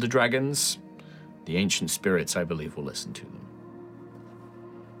have the older dragons, the ancient spirits, I believe, will listen to them.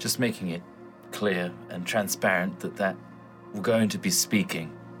 Just making it clear and transparent that we're going to be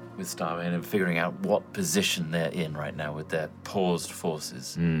speaking with Starbane and figuring out what position they're in right now with their paused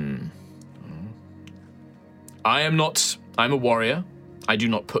forces. I'm a warrior. I do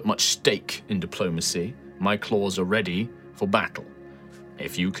not put much stake in diplomacy. My claws are ready for battle.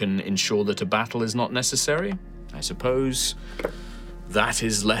 If you can ensure that a battle is not necessary, I suppose that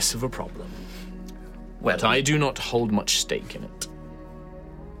is less of a problem. Well, But I do not hold much stake in it.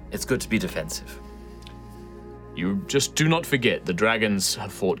 it's good to be defensive. You just do not forget the dragons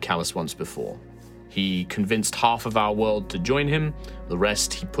have fought Callus once before. He convinced half of our world to join him, the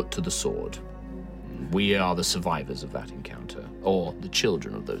rest he put to the sword. We are the survivors of that encounter, or the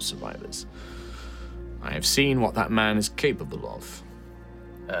children of those survivors. I have seen what that man is capable of.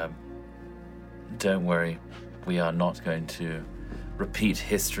 Don't worry. We are not going to repeat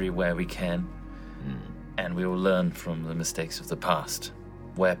history where we can. And we will learn from the mistakes of the past,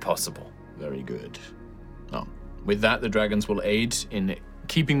 where possible. Very good. Well, with that, the dragons will aid in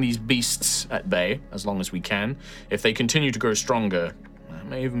keeping these beasts at bay as long as we can. If they continue to grow stronger, it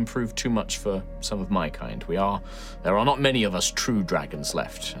may even prove too much for some of my kind. There are not many of us true dragons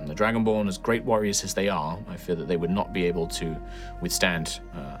left, and the Dragonborn, as great warriors as they are, I fear that they would not be able to withstand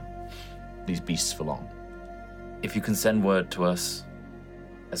these beasts for long. If you can send word to us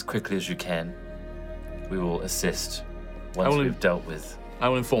as quickly as you can, we will assist once we've dealt with. I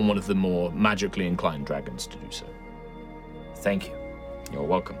will inform one of the more magically inclined dragons to do so. Thank you. You're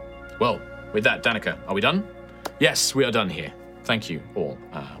welcome. Well, with that, Danica, are we done? Yes, we are done here. Thank you all.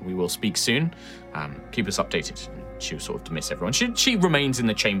 We will speak soon. Keep us updated. She'll sort of dismiss everyone. She remains in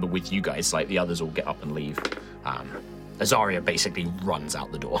the chamber with you guys, like the others all get up and leave. Azaria basically runs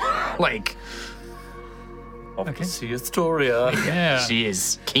out the door. Like, Okay. See Astoria. Yeah. she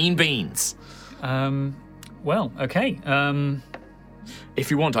is keen beans. Well, okay. If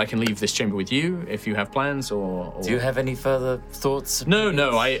you want, I can leave this chamber with you if you have plans or... Do you have any further thoughts? No,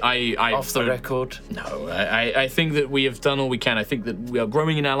 I Off the record? No, I think that we have done all we can. I think that we are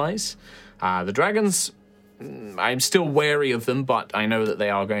growing in allies. The dragons, I'm still wary of them, but I know that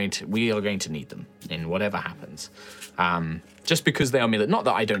we are going to need them in whatever happens. Just because they are militant. Not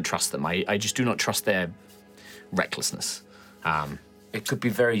that I don't trust them. I just do not trust their recklessness. It could be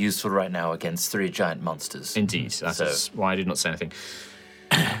very useful right now against 3 giant monsters. Indeed, that is why I did not say anything.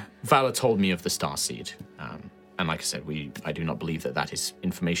 Vala told me of the Starseed, and like I said, I do not believe that is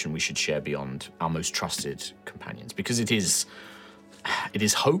information we should share beyond our most trusted companions, because it is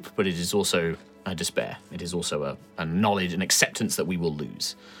hope, but it is also a despair. It is also a knowledge and acceptance that we will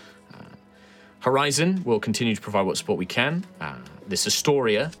lose. Horizon will continue to provide what support we can. This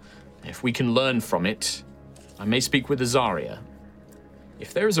Astoria, if we can learn from it, I may speak with Azaria.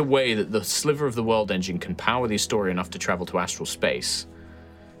 If there is a way that the sliver of the world engine can power the Astoria enough to travel to astral space,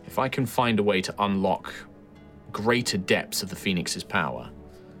 if I can find a way to unlock greater depths of the Phoenix's power,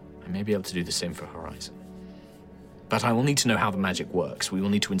 I may be able to do the same for Horizon. But I will need to know how the magic works. We will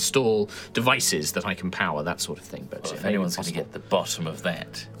need to install devices that I can power, that sort of thing. But Well, if anyone's going to get the bottom of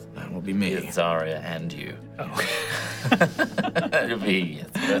that, that will be me. it's Zarya and you. It'll be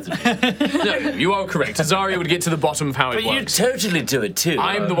both of you. No, you are correct. Azaria would get to the bottom of how But it you works. totally do it too.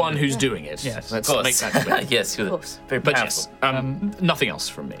 I'm the one who's doing it. Yes. Let's Of course. make that clear. Yes, you're course. very But powerful. yes, nothing else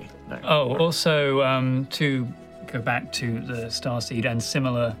from me. No. Oh, also, to go back to the Starseed and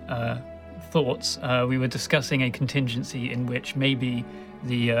similar thoughts, we were discussing a contingency in which maybe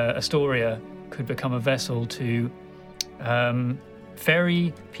the Astoria could become a vessel to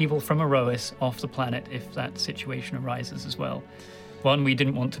ferry people from Erois off the planet if that situation arises as well. One we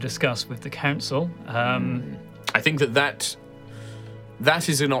didn't want to discuss with the council. I think that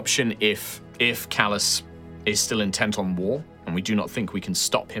is an option if Callus is still intent on war, and we do not think we can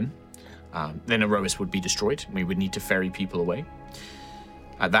stop him. Then Erois would be destroyed. We would need to ferry people away.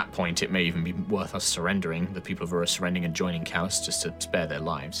 At that point, it may even be worth us surrendering, the people of Erois surrendering and joining Callus just to spare their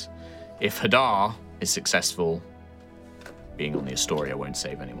lives. If Hadar is successful, being on the Astoria won't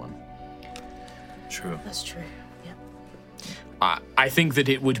save anyone. True. That's true. I think that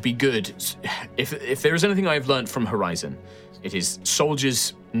it would be good, if there is anything I've learned from Horizon, it is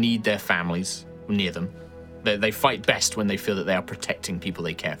soldiers need their families near them. They fight best when they feel that they are protecting people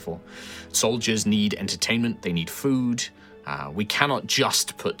they care for. Soldiers need entertainment, they need food. We cannot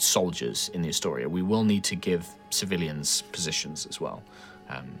just put soldiers in the Astoria. We will need to give civilians positions as well.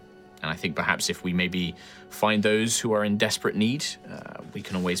 And I think perhaps if we maybe find those who are in desperate need, we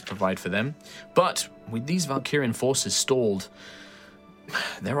can always provide for them. But with these Valkyrian forces stalled,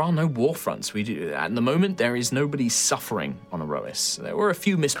 there are no war fronts. At the moment, there is nobody suffering on Erois. There were a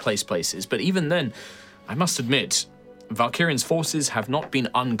few misplaced places, but even then, I must admit, Valkyrian's forces have not been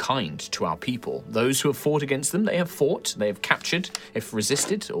unkind to our people. Those who have fought against them, they have fought, they have captured if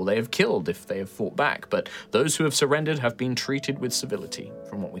resisted, or they have killed if they have fought back. But those who have surrendered have been treated with civility,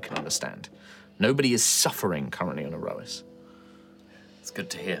 from what we can understand. Nobody is suffering currently on Erois. It's good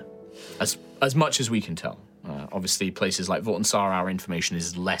to hear. As much as we can tell. Obviously, places like Vortensar, our information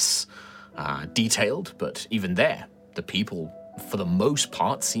is less detailed, but even there, the people, for the most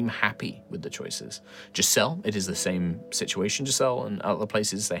part, seem happy with the choices. Giselle, it is the same situation. Giselle and other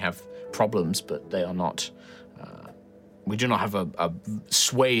places, they have problems, but they are not... we do not have a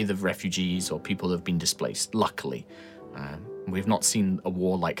swathe of refugees or people who have been displaced, luckily. We've not seen a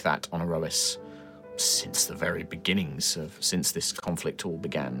war like that on Erois since the very beginnings since this conflict all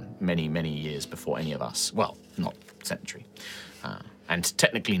began, many, many years before any of us. Well, not Sentry. And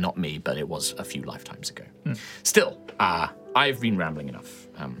technically not me, but it was a few lifetimes ago. Still, I've been rambling enough.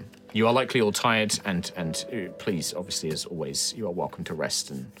 You are likely all tired, and please, obviously, as always, you are welcome to rest,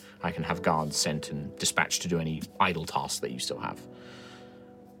 and I can have guards sent and dispatched to do any idle tasks that you still have.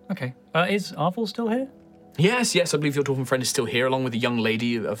 Okay. Is Arvel still here? Yes, I believe your dwarven friend is still here, along with the young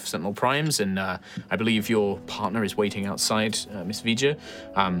lady of Sentinel Primes, and I believe your partner is waiting outside, Miss Vija.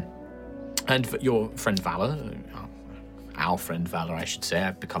 And your friend Valor, our friend Valor, I should say.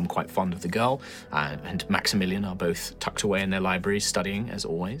 I've become quite fond of the girl, and Maximilian are both tucked away in their libraries, studying, as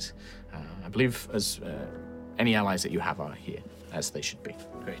always. I believe as any allies that you have are here, as they should be.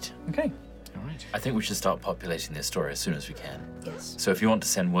 Great. Okay. All right. I think we should start populating the Astoria as soon as we can. Yes. So if you want to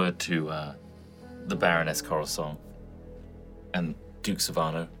send word to the Baroness Coruscant and Duke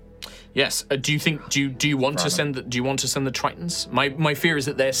Savano. Yes. Do you want to send the Tritons? My fear is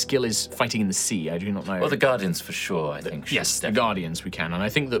that their skill is fighting in the sea. I do not know. Well, the Guardians for sure. I think. Yes, the Guardians we can, and I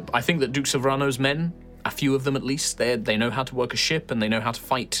think that Duke Sovrano's men, a few of them at least, they know how to work a ship and they know how to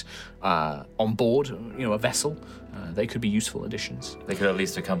fight on board, a vessel. They could be useful additions. They could at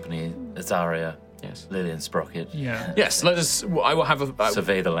least accompany Azaria. Yes. Lillian Sprocket. Yeah. Yes. Let us. I will have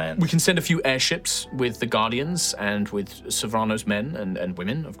survey the land. We can send a few airships with the Guardians and with Sovrano's men and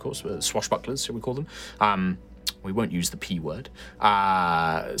women, of course, swashbucklers, shall we call them? We won't use the P word.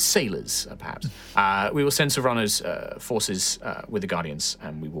 Sailors, perhaps. We will send Sovrano's forces with the Guardians,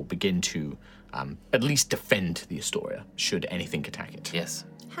 and we will begin to at least defend the Astoria, should anything attack it. Yes.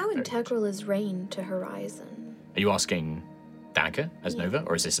 How integral is rain to Horizon? Are you asking Danica as Nova,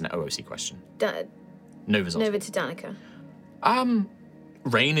 or is this an OOC question? Nova's Nova asking. to Danica.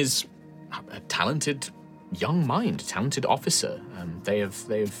 Rain is a talented young mind, talented officer. They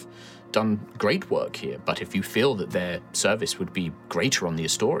have done great work here, but if you feel that their service would be greater on the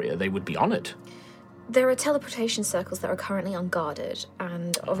Astoria, they would be honored. There are teleportation circles that are currently unguarded,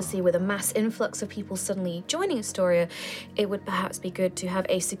 and obviously with a mass influx of people suddenly joining Astoria, it would perhaps be good to have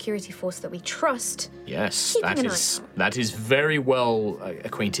a security force that we trust. Yes, Keeping that is very well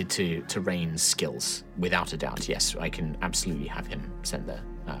acquainted to Rain's skills, without a doubt. Yes, I can absolutely have him sent there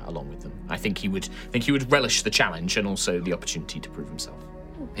along with them. I think he would relish the challenge and also the opportunity to prove himself.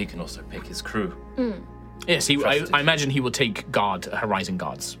 He can also pick his crew. Yes, I imagine he will take Horizon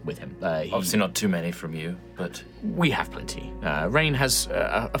guards with him. Obviously not too many from you, but... We have plenty. Rain has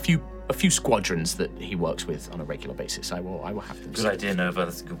a few squadrons that he works with on a regular basis. I will have them. Good idea, Nova.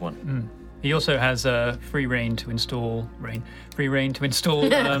 That's a good one. He also has free reign to install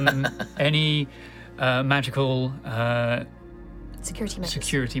any magical Security measures.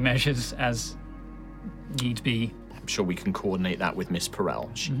 security measures as need be. I'm sure we can coordinate that with Miss Perel.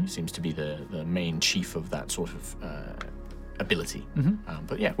 She seems to be the main chief of that sort of ability.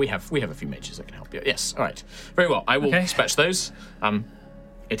 But yeah, we have a few mages that can help you. Yes, all right. Very well. I will dispatch those.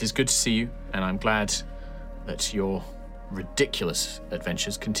 It is good to see you, and I'm glad that your ridiculous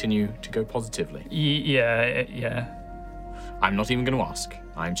adventures continue to go positively. Yeah. I'm not even going to ask.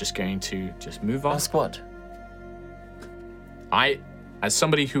 I'm just going to move on. Ask what? As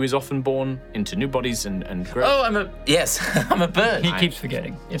somebody who is often born into new bodies and grow. Oh, I'm a bird. He keeps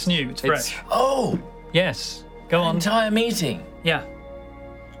forgetting. It's new. It's fresh. Oh, Yes. Go on. entire meeting. Yeah.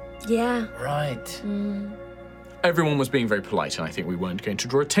 Yeah. Right. Everyone was being very polite, and I think we weren't going to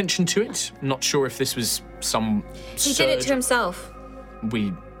draw attention to it. Not sure if this was some. He did it to himself.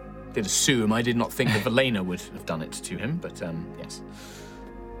 We did assume. I did not think that Valena would have done it to him, but yes.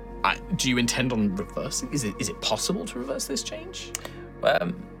 Do you intend on reversing? Is it possible to reverse this change?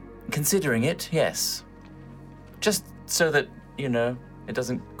 Considering it, yes. Just so that, it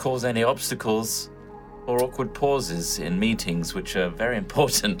doesn't cause any obstacles or awkward pauses in meetings, which are very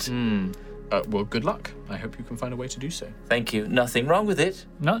important. Well, good luck. I hope you can find a way to do so. Thank you. Nothing wrong with it.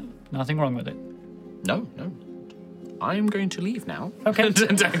 No, nothing wrong with it. No. I'm going to leave now. Okay. And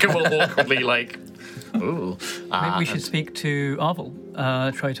Danica will awkwardly ooh. Maybe we should speak to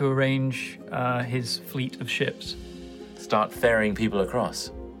Arvel. Try to arrange his fleet of ships. Start ferrying people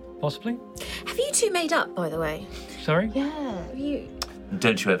across. Possibly? Have you two made up, by the way? Sorry? Yeah. Have you?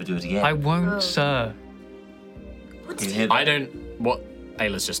 Don't you ever do it again. I won't, sir. What You did hear he? that? I don't. What?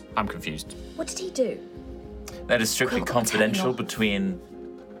 Ayla's just. I'm confused. What did he do? That is strictly Quill, confidential tell me. between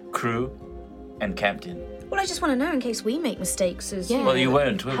crew and captain. Well, I just want to know in case we make mistakes. Yeah. Well, you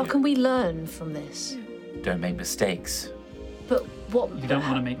won't, will How you? can we learn from this? Don't make mistakes. But what? You don't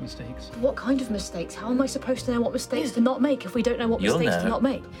want to make mistakes. What kind of mistakes? How am I supposed to know what mistakes to not make if we don't know what You'll mistakes to know. not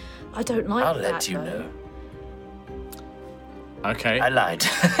make? I don't like I'll that. let you though. know. Okay. I lied.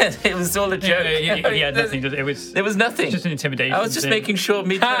 It was all a joke. He had nothing to. It was There was nothing. just an intimidation. I was just thing. making sure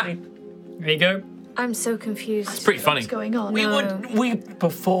me turning. There you go. I'm so confused. Pretty funny. What's going on? We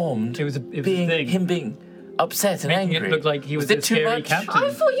performed. It was a thing. Him being upset and Making angry. it look like he was it a too scary much? captain. I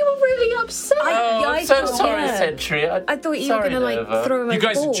thought you were really upset. Oh, I I'm so thought- sorry, yeah. Sentry. I thought you were sorry, gonna Nova. throw him. You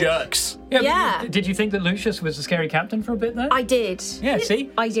guys are overboard. jerks. but Yeah. Did you think that Lucius was a scary captain for a bit there? I did. Yeah, see?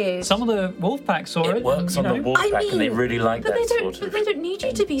 I did. Some of the wolf pack saw it. It works on and, the you know, wolf I pack, and they mean, really like But that they don't. sort But of. they don't need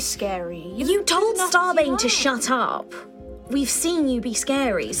you to be scary. You told enough as you Starbane to are. shut up. We've seen you be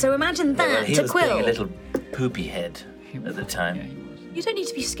scary, so imagine Well, that he to was Quill. being a little poopy head at the time. Yeah, he was. You don't need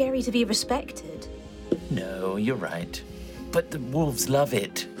to be scary to be respected. No, you're right. But the wolves love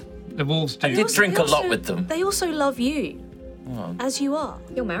it. The wolves do. I did drink They a lot also- with them. They also love you, as you are.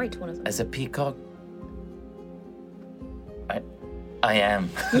 You're married to one of them. As a peacock, I am.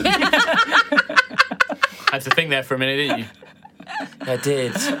 Had to think there for a minute, didn't you? I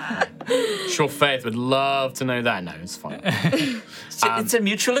did. Sure, Faith would love to know that. No, it's fine. It's a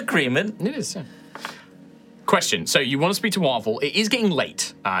mutual agreement. It is, yeah. Question. So you want to speak to Warvel. It is getting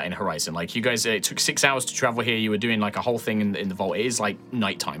late in Horizon. Like, you guys, it took 6 hours to travel here. You were doing, like, a whole thing in the vault. It is, like,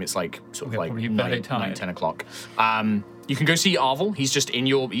 nighttime. It's, like, sort of, Okay, like, probably 9, tired. 10 o'clock. You can go see Arvel. He's just in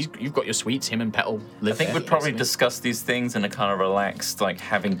your... You've got your suites. Him and Petal live I think there, we'd probably basically. discuss these things in a kind of relaxed, like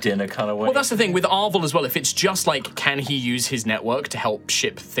having dinner kind of way. Well, that's the thing with Arvel as well. If it's just like, can he use his network to help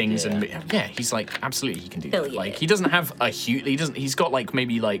ship things? Yeah. And yeah, he's like, absolutely, he can do Hell that. yeah. Like, he doesn't have a huge. He's got like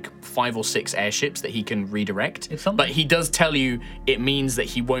maybe like 5 or 6 airships that he can redirect. It's something. But he does tell you it means that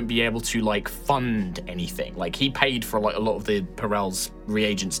he won't be able to like fund anything. Like, he paid for like a lot of the Perel's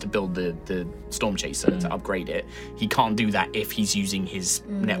reagents to build the Storm Chaser to upgrade it. He can't do that if he's using his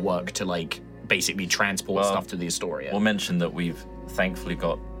network to like basically transport Well, stuff to the Astoria. We'll mention that we've thankfully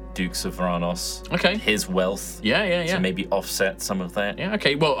got Dukes of Vranos. Okay. His wealth. Yeah. To maybe offset some of that. Yeah,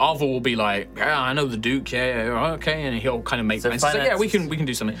 okay. Well, Arvel will be like, yeah, I know the Duke. Yeah, okay, and he'll kind of make So plans. He's like, yeah, we finances- can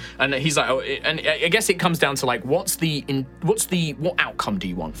do something. And he's like, oh, and I guess it comes down to like, what outcome do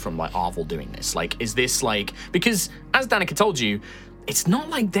you want from like Arvel doing this? Like, is this like, because as Danica told you, it's not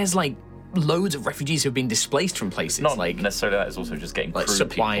like there's like loads of refugees who've been displaced from places. Not like necessarily that, it's also just getting like crew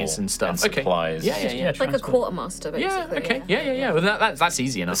supplies people and stuff. Okay. supplies. Yeah. Like a transport. quartermaster, Yeah. basically. Okay. Yeah. Well, that's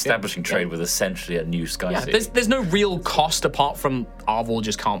easy enough. yeah. Establishing trade with essentially a new sky Yeah, city. there's no real cost apart from Arvel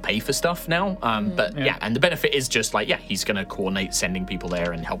just can't pay for stuff now. But yeah, and the benefit is just like, yeah, he's going to coordinate sending people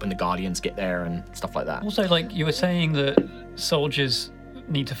there and helping the Guardians get there and stuff like that. Also, like you were saying that soldiers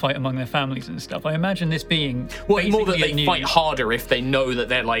need to fight among their families and stuff. I imagine this being Well, more that basically they a new- fight harder if they know that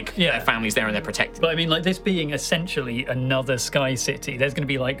they're like Yeah. their family's there and they're protected. But I mean, like this being essentially another Sky City, there's going to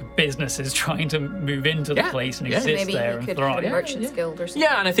be like businesses trying to move into the Yeah. place and Yeah. exist Maybe there he and could have thrive. a merchant's guild or something.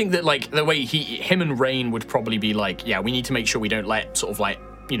 Yeah, and I think that like the way him and Rain would probably be like, yeah, we need to make sure we don't let sort of like,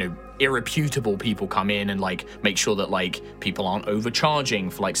 you know, irreputable people come in and like make sure that like people aren't overcharging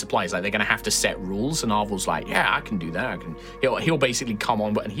for like supplies. Like they're gonna have to set rules. And Arvel's like, yeah, I can do that. I can. He'll basically come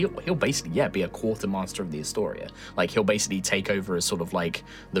on, but he'll basically be a quartermaster of the Astoria. Like he'll basically take over as sort of like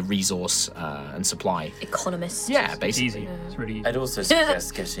the resource and supply. Economist. Yeah, It's basically. easy. It's really easy. I'd also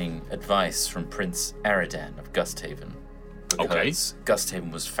suggest getting advice from Prince Aradan of Gusthaven. Because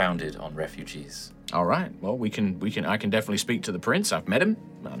Gusthaven was founded on refugees. All right. Well, we can. I can definitely speak to the prince. I've met him.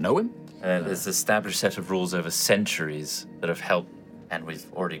 I know him. There's an established set of rules over centuries that have helped, and we've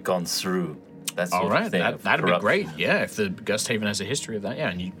already gone through that sort All right, of thing. of that'd be corruption. great. Yeah, if the Gusthaven has a history of that, yeah,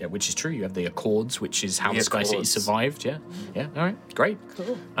 and which is true. You have the Accords, which is how The the Sky City Accords. survived. Yeah, yeah. All right, great.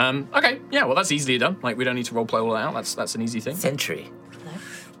 Cool. Okay, yeah. Well, that's easily done. Like we don't need to roleplay all that out. That's an easy thing. Sentry,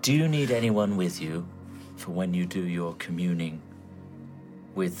 do you need anyone with you for when you do your communing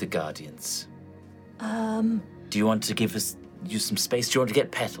with the Guardians? Do you want to give you some space? Do you want to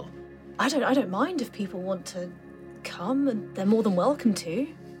get Petal? I don't mind if people want to come, and they're more than welcome to.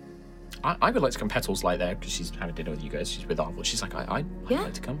 I would like to come. Petals like there because she's having dinner with you guys. She's with Arvel. She's like, I'd Yeah.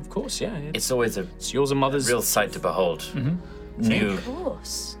 like to come. Of course, yeah. It's always a It's yours and mother's. real sight to behold. Mm-hmm. Of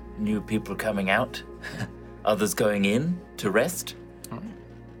course. New people coming out, others going in to rest,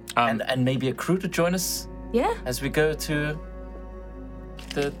 and maybe a crew to join us Yeah. as we go to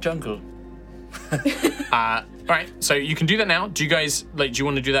the jungle. All right, so you can do that now. Do you guys like? Do you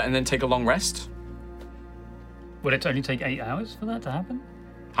want to do that and then take a long rest? Would it only take 8 hours for that to happen?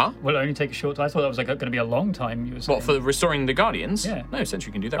 Huh? Will it only take a short time? I thought that was like going to be a long time. You were saying. What, for restoring the Guardians? Yeah. No,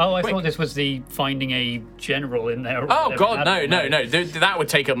 Sentry can do that. Oh, I quick. thought this was the finding a general in there. or Oh whatever God, no, happened. no. That would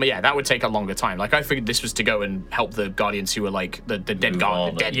take that would take a longer time. Like I figured this was to go and help the Guardians who were like the dead Move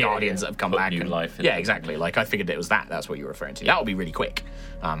on dead and Guardians that have come put back. new and, life in yeah, them. exactly. Like I figured it was that. That's what you were referring to. That would be really quick.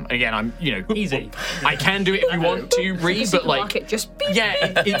 And again, I'm Easy. I can do it if you want to, Ree, but like Supermarket, just beep, yeah,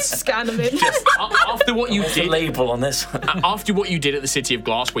 it's scan them in. after what you What's the did. label on this? After what you did at the City of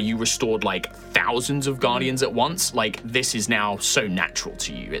Glass, where you restored like thousands of Guardians at once, like this is now so natural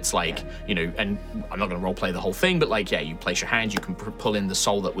to you. It's like, you know, and I'm not going to roleplay the whole thing, but like, yeah, you place your hand, you can pull in the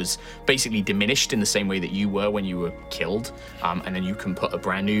soul that was basically diminished in the same way that you were when you were killed, and then you can put a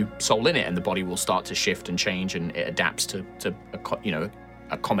brand new soul in it, and the body will start to shift and change, and it adapts to you know,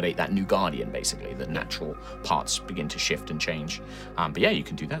 accommodate that new Guardian, basically. The natural parts begin to shift and change. But yeah, you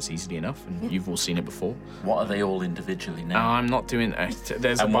can do that. It's easily enough, and you've all seen it before. What are they all individually now? I'm not doing that.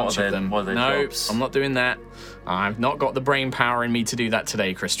 There's a And what bunch are of their- them. what are their No, jobs? I'm not doing that. I've not got the brain power in me to do that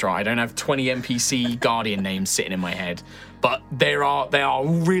today, Kristra. I don't have 20 NPC Guardian names sitting in my head. But they are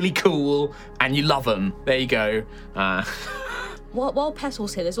really cool, and you love them. There you go. While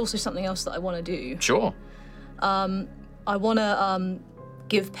Petal's here, there's also something else that I want to do. Sure. I want to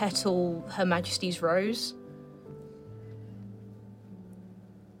give Petal Her Majesty's Rose.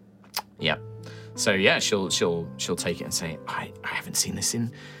 Yeah. So yeah, she'll take it and say, I haven't seen this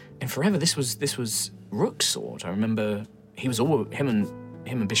in forever. This was Rook's sword. I remember he was all him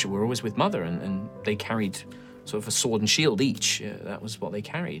and Bishop were always with Mother, and they carried sort of a sword and shield each. That was what they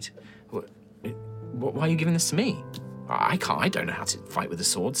carried. Why are you giving this to me? I don't know how to fight with a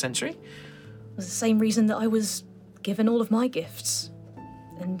sword, Sentry. It was the same reason that I was given all of my gifts.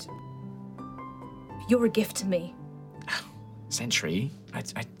 And you're a gift to me. Sentry, I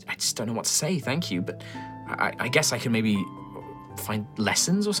just don't know what to say. Thank you, but I guess I can maybe find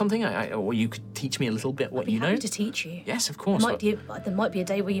lessons or something, or you could teach me a little bit what I'd be you happy know. to teach you. Yes, of course. There might be a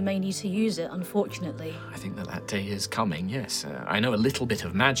day where you may need to use it, unfortunately. I think that day is coming, yes. I know a little bit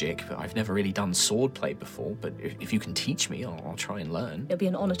of magic, but I've never really done swordplay before. But if you can teach me, I'll try and learn. It'll be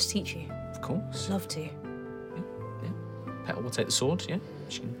an honour to teach you. Of course. Love to. Petal will take the sword, yeah.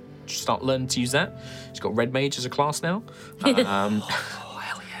 She can start learning to use that. She's got Red Mage as a class now.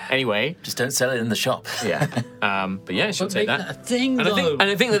 Anyway, Just don't sell it in the shop. yeah. But yeah, she'll take that. A thing, And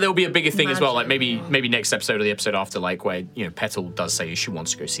I think that there'll be a bigger thing as well, like Magic. maybe next episode or the episode after, like where, you know, Petal does say she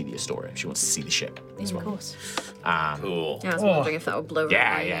wants to go see the Astoria. She wants to see the ship as Of well. course. Cool. Yeah, I was wondering if that would blow her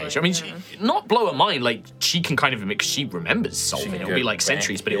Yeah, mind, yeah. but, I mean, not blow her mind. Like she can kind of admit, 'cause she remembers solving. can It'll be go like back,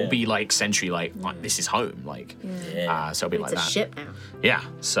 centuries, but it'll yeah. be like Sentry, like this is home. Like, Yeah. so it'll be It's like a that. ship now. Yeah.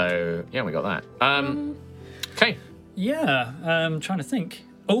 So yeah, we got that. Okay. Yeah, trying to think.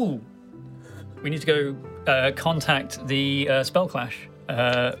 Oh, we need to go contact the Spell Clash.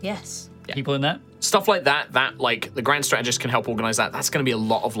 Yes. people in that? Stuff like that, like the Grand Strategist can help organize that. That's going to be a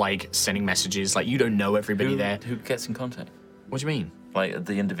lot of like sending messages. Like you don't know everybody there. Who gets in contact? What do you mean? Like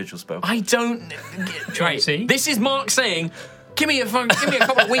the individual spell. I don't. Right. See? This is Mark saying, give me a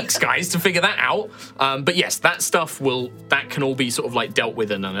couple of weeks, guys, to figure that out. But yes, that stuff can all be sort of like dealt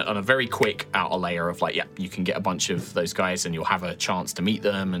with on a very quick outer layer of like, you can get a bunch of those guys and you'll have a chance to meet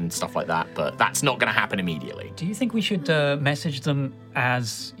them and stuff like that. But that's not going to happen immediately. Do you think we should message them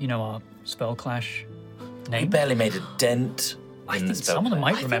as, our Spell Clash We name? barely made a dent. I in the think spell some of them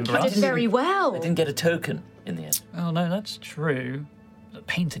clash. might remember I us. did very well. I didn't get a token in the end. Oh, no, that's true. The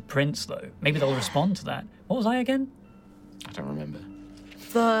painted prints, though. Maybe they'll respond to that. What was I again? I don't remember.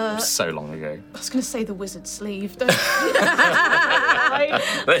 So long ago. I was going to say the wizard sleeve. That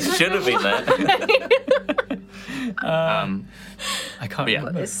should have been there. I can't yeah.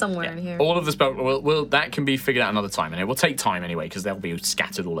 remember. It's somewhere in here. All of the spell, that can be figured out another time, and it will take time anyway because they'll be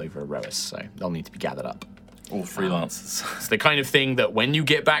scattered all over Erois, so they'll need to be gathered up. All freelancers. It's the kind of thing that when you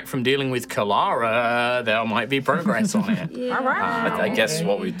get back from dealing with Kalara, there might be progress on it. I guess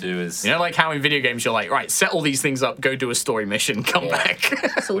what we do is Like how in video games you're like, right, set all these things up, go do a story mission, come back.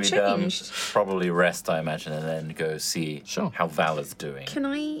 It's all we'd changed. probably rest, I imagine, and then go see Sure. how Valor's doing. Can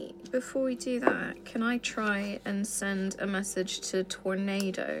I, before we do that, can I try and send a message to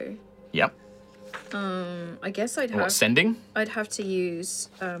Tornado? Yep. I guess I'd What, sending? have to use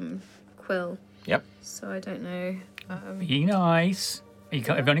Quill, Yep. so I don't know. Be nice. You've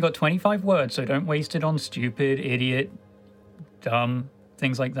only got 25 words, so don't waste it on stupid, idiot, dumb,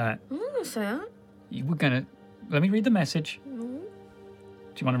 things like that. Fair. You were gonna... Let me read the message. No, Do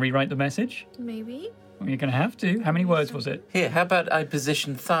you want to rewrite the message? maybe. Well, you're gonna have to. How many words was it? Here, how about I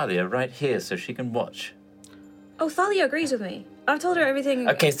position Thalia right here so she can watch? Oh, Thalia agrees with me. I've told her everything.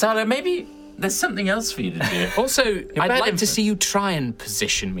 Okay, Thalia, maybe there's something else for you to do. Also, I'd bad like to influence. see you try and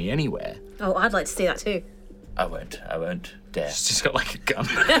position me anywhere. Oh, I'd like to see that too. I won't dare. It's just got like a gun.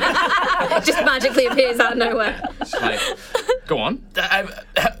 It just magically appears out of nowhere. Like, go on.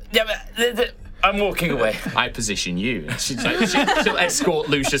 I'm walking away. I position you. She'll escort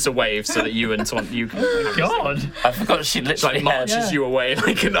Lucius away so that you and you God! I forgot she literally like marches had you away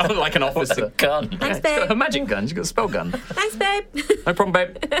like an a officer. gun. Thanks, She's got her babe. magic gun. She's got a spell gun. Thanks, babe. No problem,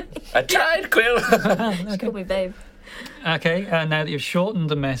 babe. I tried, Quill. Call me babe. Okay, now that you've shortened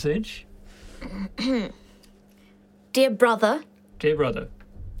the message, Dear brother. dear brother,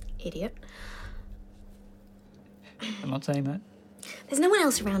 Idiot. I'm not saying that. There's no one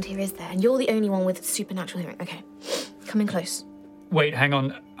else around here, is there? And you're the only one with supernatural hearing. Okay. Come in close. Wait, hang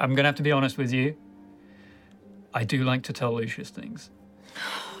on. I'm gonna have to be honest with you. I do like to tell Lucius things.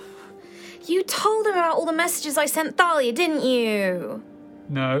 You told him about all the messages I sent Thalia, didn't you?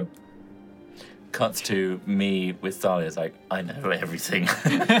 No. Cuts to me with Thalia. It's like, I know everything.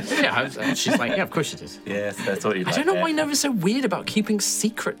 Yeah, she's like, yeah, of course she does. Yes, that's what you'd I like. don't know why Nova's so weird about keeping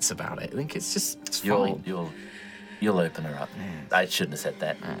secrets about it. I think it's fine. You'll open her up. I shouldn't have said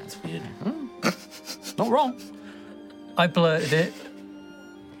that. It's weird. Not wrong. I blurted it.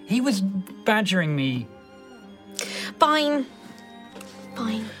 He was badgering me. Fine.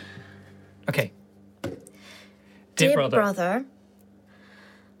 Fine. Okay. Dear brother,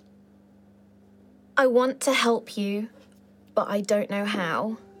 I want to help you, but I don't know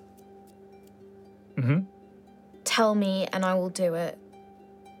how. Mm-hmm. Tell me and I will do it.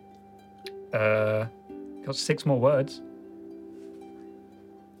 Got 6 more words.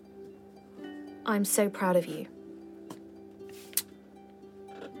 I'm so proud of you.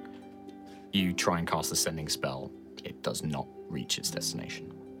 You try and cast the sending spell. It does not reach its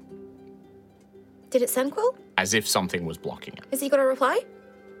destination. Did it send Quill? As if something was blocking it. Has he got a reply?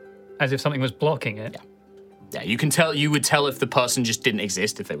 As if something was blocking it. Yeah, you can tell. You would tell if the person just didn't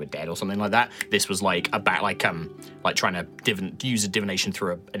exist, if they were dead or something like that. This was like trying to use a divination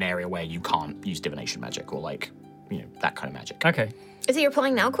through an area where you can't use divination magic or that kind of magic. Okay. Is he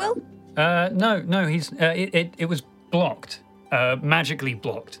replying now, Quill? No, he's it was blocked. Magically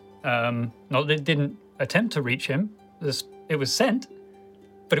blocked. Not that it didn't attempt to reach him. It was sent,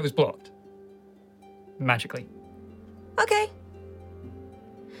 but it was blocked. Magically. Okay.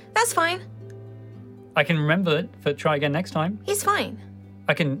 That's fine. I can remember it for try again next time. He's fine.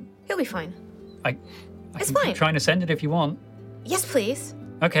 I can He'll be fine. I It's can fine. keep trying to send it if you want. Yes, please.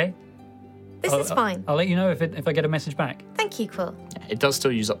 Okay. This is fine. I'll let you know if I get a message back. Thank you, Quill. Yeah, it does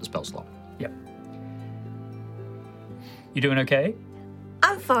still use up the spell slot. Yep. You doing okay?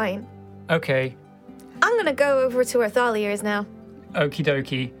 I'm fine. Okay. I'm gonna go over to where Thalia is now. Okie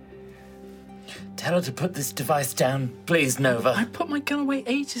dokie. Tell her to put this device down, please, Nova. I put my gun away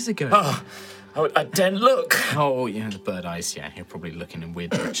ages ago. Oh, I daren't look. Oh, yeah, the bird eyes. Yeah, you're probably looking in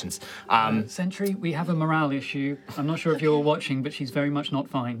weird directions. Sentry, we have a morale issue. I'm not sure if you're watching, but she's very much not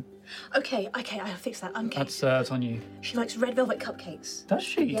fine. Okay, I'll fix that. Okay. That's on you. She likes red velvet cupcakes. Does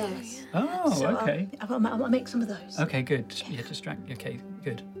she? Yes. Oh, So, okay. I'll make some of those. Okay, good. Yeah, distract. Okay,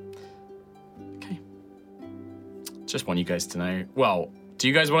 good. Okay. Just want you guys to know. Well, do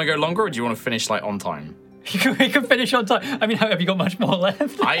you guys want to go longer, or do you want to finish like on time? We can finish on time. I mean, have you got much more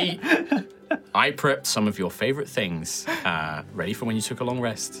left? I prepped some of your favorite things, ready for when you took a long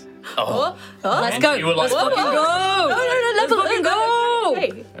rest. Let's go. You were like, Let's fucking go. No, let's fucking go.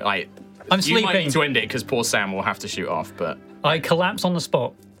 Hey. like, I'm you sleeping. might need to end it because poor Sam will have to shoot off. But I collapse on the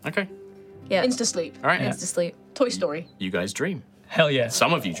spot. okay, Yeah. Insta sleep. all right. Insta sleep. Toy Story. You guys dream. Hell yeah.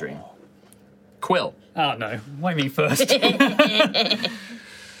 Some of you dream. Quill. Oh no. Why me first?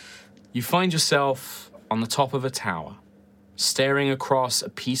 You find yourself on the top of a tower, staring across a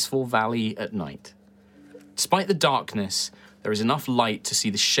peaceful valley at night. Despite the darkness, there is enough light to see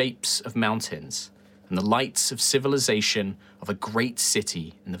the shapes of mountains and the lights of civilization of a great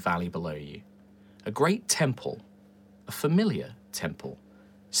city in the valley below you. A great temple, a familiar temple,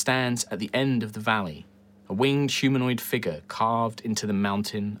 stands at the end of the valley, a winged humanoid figure carved into the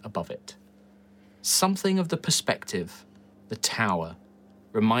mountain above it. Something of the perspective, the tower,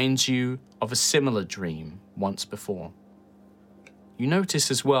 reminds you of a similar dream once before. You notice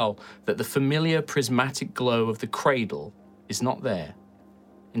as well that the familiar prismatic glow of the cradle is not there.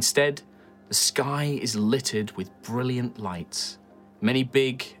 Instead, the sky is littered with brilliant lights, many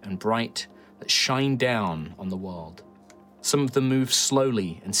big and bright that shine down on the world. Some of them move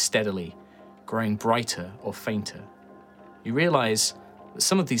slowly and steadily, growing brighter or fainter. You realize that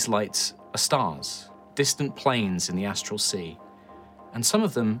some of these lights are stars, distant planes in the astral sea, and some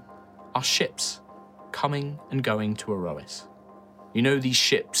of them are ships coming and going to Erois. You know these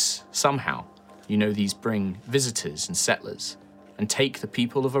ships, somehow, you know these bring visitors and settlers and take the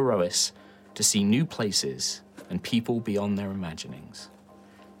people of Erois to see new places and people beyond their imaginings.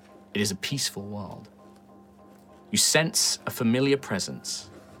 It is a peaceful world. You sense a familiar presence,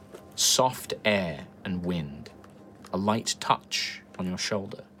 soft air and wind, a light touch on your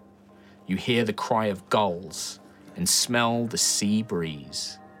shoulder. You hear the cry of gulls and smell the sea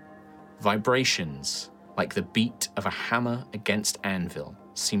breeze. Vibrations, like the beat of a hammer against anvil,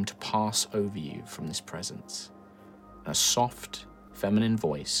 seem to pass over you from this presence. A soft, feminine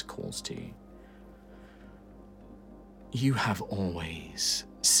voice calls to you. You have always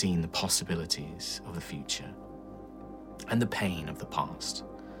seen the possibilities of the future and the pain of the past.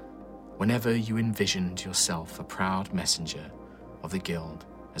 Whenever you envisioned yourself a proud messenger of the guild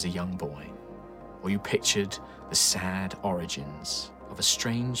as a young boy, or you pictured the sad origins of a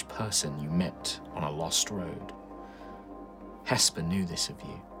strange person you met on a lost road. Hesper knew this of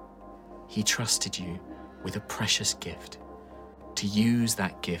you. He trusted you with a precious gift, to use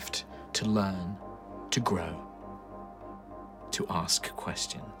that gift to learn, to grow, to ask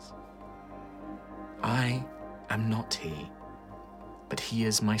questions. I am not he, but he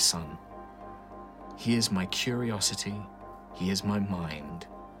is my son. He is my curiosity, he is my mind.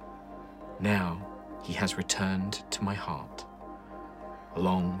 Now he has returned to my heart,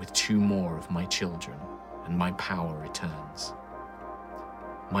 along with 2 more of my children, and my power returns.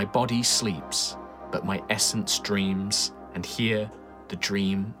 My body sleeps, but my essence dreams, and here the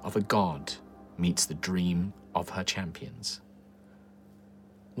dream of a god meets the dream of her champions.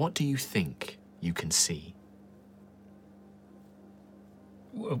 What do you think you can see?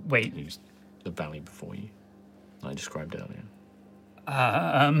 Wait. Use the valley before you, I described earlier.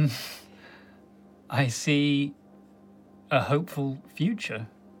 I see a hopeful future,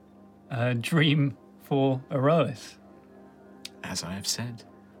 a dream for Erois. As I have said,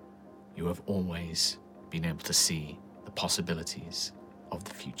 you have always been able to see the possibilities of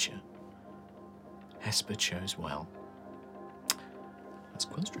the future. Hesper chose well. That's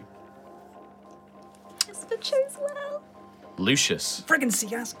Quill's dream. Hesper chose well. Lucius. Friggin'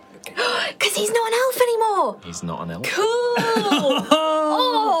 see us. Because he's not an elf anymore. He's not an elf. Cool.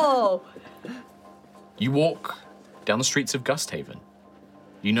 Oh. You walk down the streets of Gusthaven.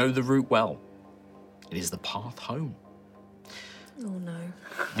 You know the route well. It is the path home. Oh no.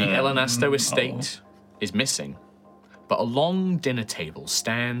 The Elanasto estate is missing, but a long dinner table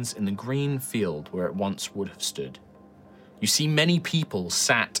stands in the green field where it once would have stood. You see many people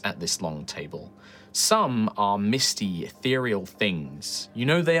sat at this long table. Some are misty, ethereal things. You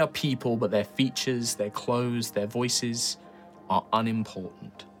know they are people, but their features, their clothes, their voices are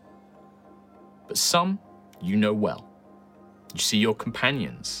unimportant. But some you know well. You see your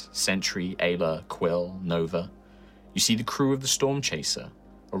companions, Sentry, Ayla, Quill, Nova. You see the crew of the Storm Chaser,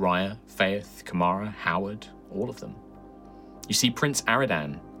 Araya, Faith, Kamara, Howard, all of them. You see Prince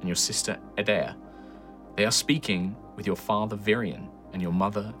Aradan and your sister Edea. They are speaking with your father Virion and your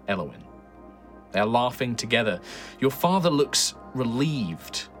mother Elowin. They are laughing together. Your father looks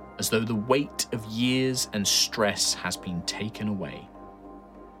relieved, as though the weight of years and stress has been taken away.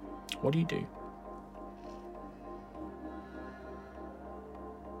 What do you do?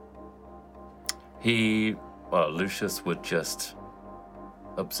 Lucius would just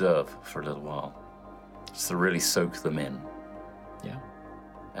observe for a little while, just to really soak them in, Yeah.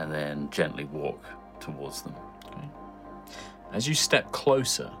 and then gently walk towards them. Okay. As you step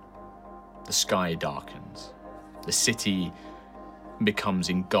closer, the sky darkens. The city becomes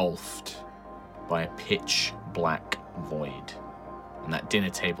engulfed by a pitch black void, and that dinner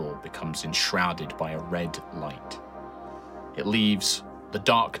table becomes enshrouded by a red light. The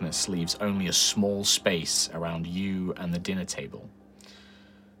darkness leaves only a small space around you and the dinner table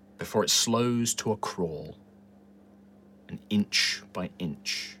before it slows to a crawl, an inch by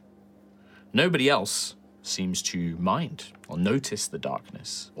inch. Nobody else seems to mind or notice the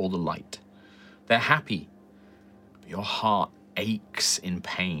darkness or the light. They're happy, but your heart aches in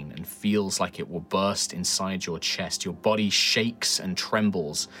pain and feels like it will burst inside your chest. Your body shakes and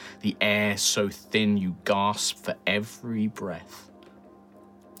trembles, the air so thin you gasp for every breath.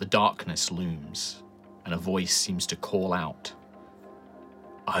 The darkness looms, and a voice seems to call out,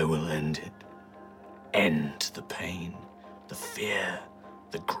 "I will end it. End the pain, the fear,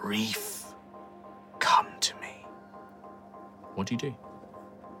 the grief. Come to me." What do you do?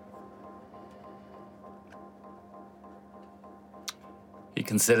 He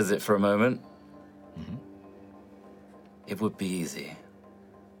considers it for a moment. It would be easy.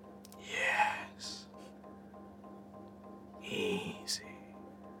 Yes. Easy.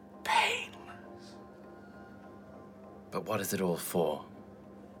 Painless. But what is it all for?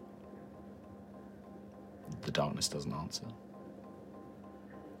 The darkness doesn't answer.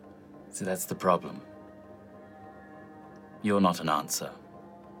 See, that's the problem. You're not an answer.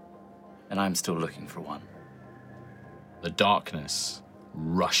 And I'm still looking for one. The darkness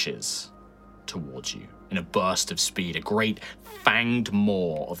rushes towards you in a burst of speed, a great fanged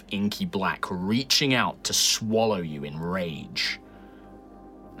maw of inky black reaching out to swallow you in rage.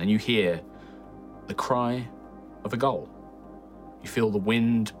 Then you hear the cry of a gull. You feel the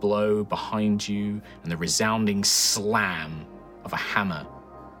wind blow behind you and the resounding slam of a hammer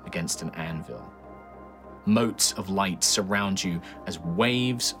against an anvil. Motes of light surround you as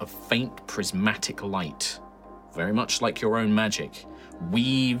waves of faint prismatic light, very much like your own magic,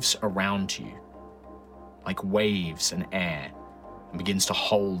 weaves around you like waves and air and begins to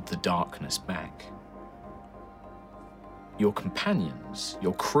hold the darkness back. Your companions,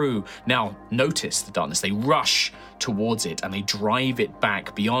 your crew, now notice the darkness. They rush towards it and they drive it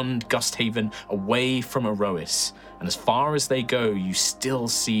back beyond Gusthaven, away from Erois. And as far as they go, you still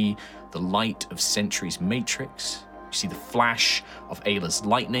see the light of Sentry's matrix. You see the flash of Ayla's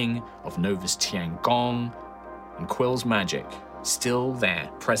lightning, of Nova's Tiangong, and Quill's magic still there,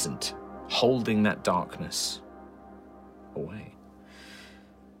 present, holding that darkness away.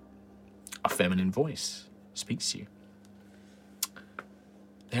 A feminine voice speaks to you.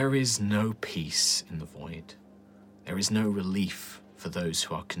 There is no peace in the void. There is no relief for those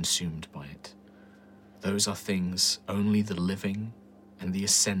who are consumed by it. Those are things only the living and the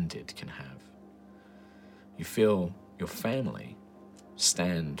ascended can have. You feel your family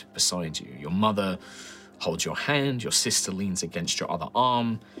stand beside you. Your mother holds your hand, your sister leans against your other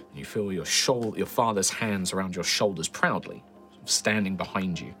arm, and you feel your father's hands around your shoulders proudly, standing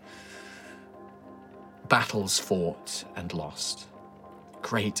behind you. Battles fought and lost.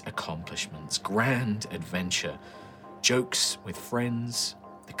 Great accomplishments, grand adventure, jokes with friends,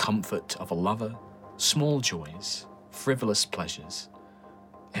 the comfort of a lover, small joys, frivolous pleasures.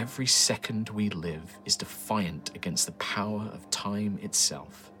 Every second we live is defiant against the power of time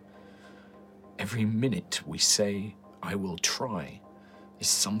itself. Every minute we say, "I will try," is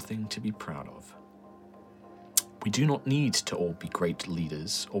something to be proud of. We do not need to all be great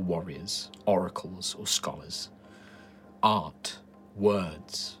leaders or warriors, oracles or scholars. Art,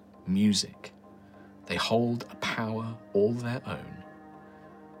 words, music, they hold a power all their own.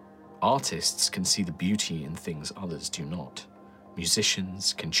 Artists can see the beauty in things others do not.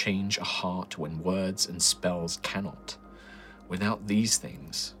 Musicians can change a heart when words and spells cannot. Without these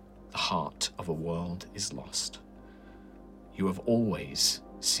things, the heart of a world is lost. You have always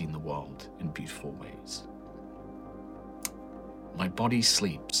seen the world in beautiful ways. My body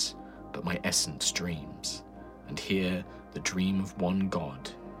sleeps, but my essence dreams, and here the dream of one god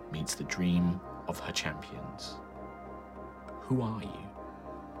meets the dream of her champions. Who are you?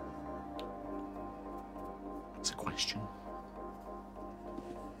 question.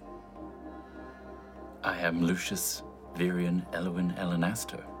 I am Lucius Virion Elwin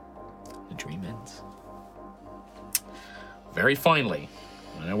Elenaster. The dream ends. Very finely.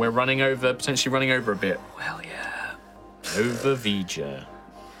 I know we're potentially running over a bit. Well, yeah. Over Vija.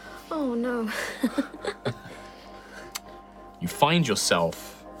 Oh no. You find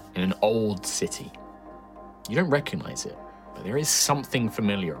yourself in an old city. You don't recognize it, but there is something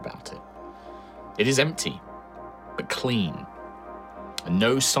familiar about it. It is empty, but clean, and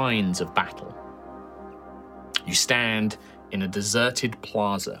no signs of battle. You stand in a deserted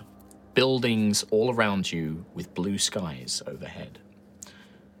plaza, buildings all around you with blue skies overhead.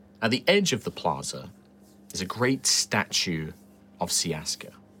 At the edge of the plaza is a great statue of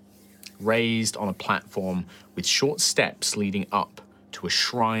Siaska, raised on a platform with short steps leading up to a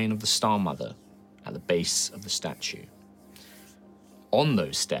shrine of the Star Mother at the base of the statue. On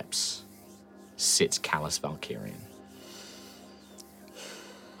those steps sits Callus Valkyrian.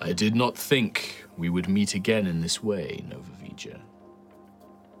 I did not think we would meet again in this way, Nova Vija.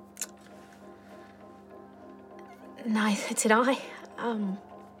 Neither did I.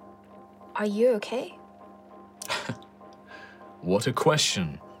 Are you okay? What a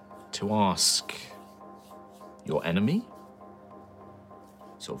question to ask your enemy?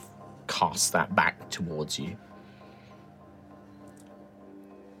 Sort of cast that back towards you.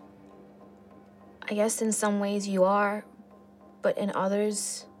 I guess in some ways you are, but in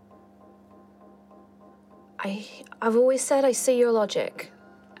others, I've always said I see your logic,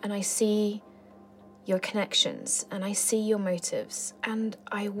 and I see your connections, and I see your motives, and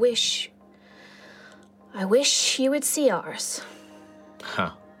I wish you would see ours.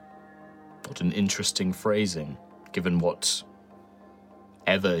 Huh. What an interesting phrasing, given what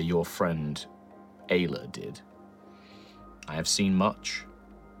ever your friend Ayla did. I have seen much,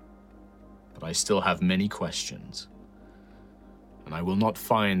 but I still have many questions, and I will not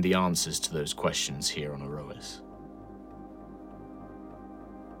find the answers to those questions here on Aerois.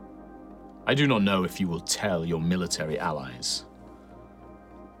 I do not know if you will tell your military allies,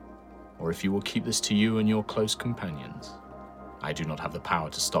 or if you will keep this to you and your close companions. I do not have the power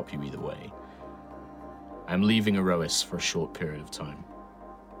to stop you either way. I am leaving Aerois for a short period of time.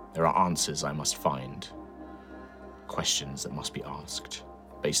 There are answers I must find, questions that must be asked,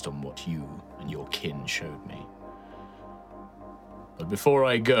 based on what you and your kin showed me. But before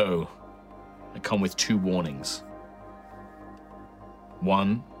I go, I come with 2 warnings.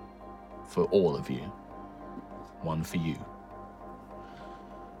 One for all of you, one for you.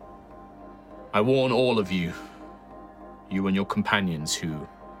 I warn all of you, you and your companions who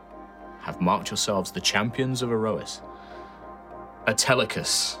have marked yourselves the champions of Aerois.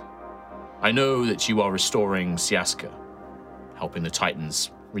 Atelicus, I know that you are restoring Siaska, helping the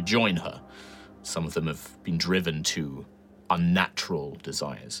Titans rejoin her. Some of them have been driven to unnatural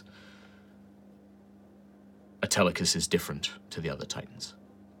desires. Atelicus is different to the other Titans.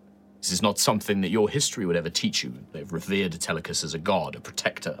 This is not something that your history would ever teach you. They've revered Atelicus as a god, a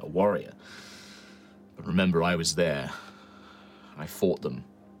protector, a warrior. But remember, I was there. I fought them.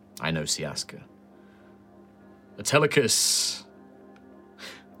 I know Siaska. Atelicus,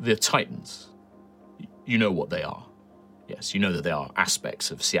 the Titans, you know what they are. Yes, you know that they are aspects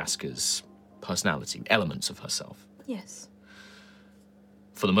of Siaska's personality, elements of herself. Yes.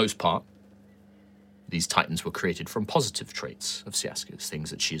 For the most part, these Titans were created from positive traits of Siaska's,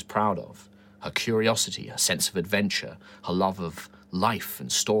 things that she is proud of. Her curiosity, her sense of adventure, her love of life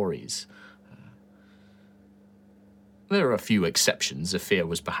and stories. There are a few exceptions. Zephyr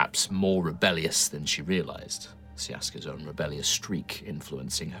was perhaps more rebellious than she realized, Siaska's own rebellious streak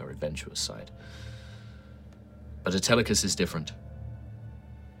influencing her adventurous side. But Atelicus is different.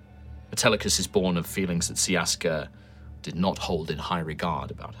 Atelicus is born of feelings that Siaska did not hold in high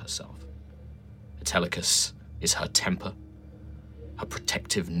regard about herself. Atelicus is her temper, her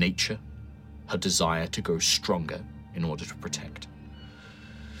protective nature, her desire to grow stronger in order to protect.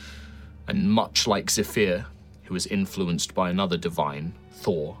 And much like Zephyr, who is influenced by another divine,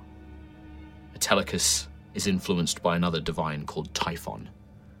 Thor, Atelicus is influenced by another divine called Typhon,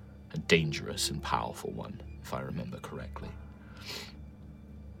 a dangerous and powerful one, if I remember correctly.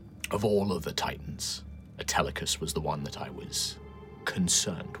 Of all of the Titans, Atelicus was the one that I was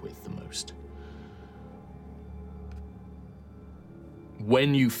concerned with the most.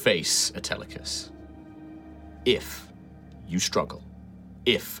 When you face Atelicus, if you struggle,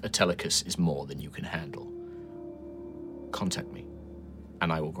 if Atelicus is more than you can handle, contact me,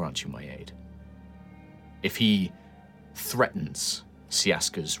 and I will grant you my aid. If he threatens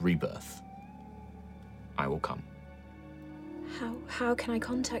Siaska's rebirth, I will come. How can I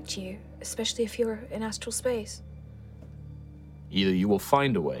contact you, especially if you're in astral space? Either you will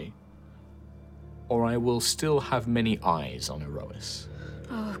find a way, or I will still have many eyes on Erois.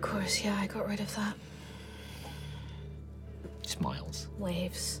 Oh, of course, yeah, I got rid of that. He smiles.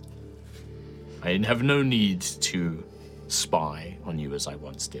 Waves. I have no need to spy on you as I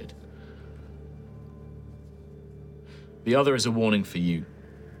once did. The other is a warning for you,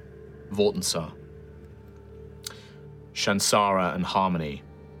 Vortensar. Shansara and Harmony,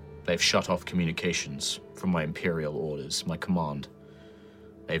 they've shut off communications from my Imperial orders, my command.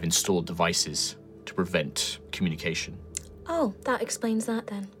 They've installed devices to prevent communication. Oh, that explains that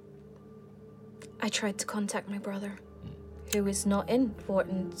then. I tried to contact my brother, who is not in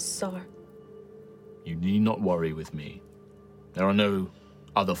Vortensar. You need not worry with me. There are no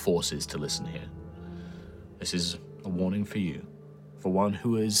other forces to listen here. This is a warning for you, for one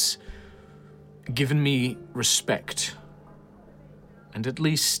who has given me respect and at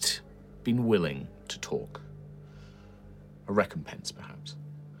least been willing to talk. A recompense, perhaps.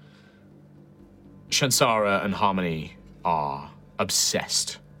 Shansara and Harmony are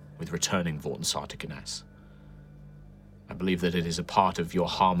obsessed with returning Vortensar to Ganas. I believe that it is a part of your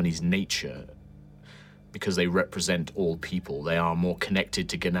Harmony's nature. Because they represent all people, they are more connected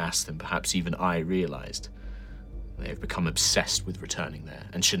to Ganas than perhaps even I realized. They have become obsessed with returning there.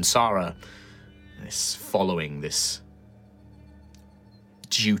 And Shansara is following this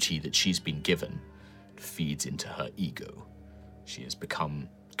duty that she's been given. It feeds into her ego. She has become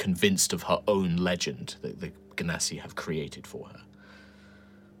convinced of her own legend that the Genasi have created for her.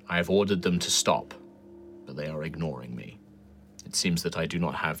 I have ordered them to stop, but they are ignoring me. It seems that I do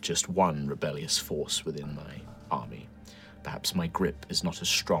not have just one rebellious force within my army. Perhaps my grip is not as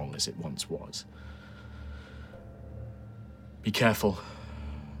strong as it once was. Be careful.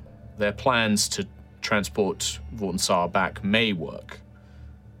 Their plans to transport Vortensar back may work.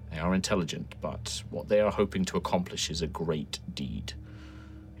 They are intelligent, but what they are hoping to accomplish is a great deed.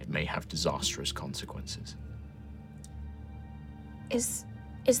 It may have disastrous consequences. Is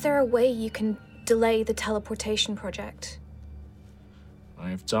there a way you can delay the teleportation project? I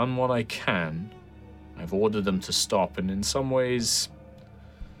have done what I can. I've ordered them to stop, and in some ways,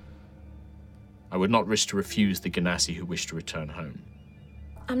 I would not wish to refuse the Genasi who wish to return home.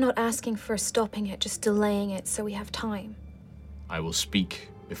 I'm not asking for stopping it, just delaying it so we have time. I will speak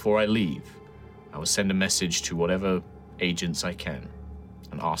before I leave. I will send a message to whatever agents I can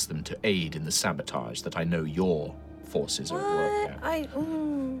and ask them to aid in the sabotage that I know your forces are at work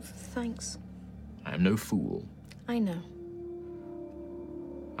at. Thanks. I am no fool. I know.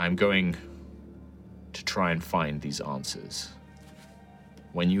 I'm going to try and find these answers.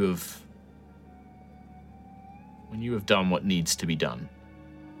 When you have done what needs to be done,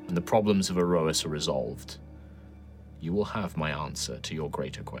 and the problems of Erois are resolved, you will have my answer to your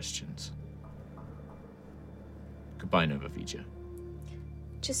greater questions. Goodbye, Nova Vija.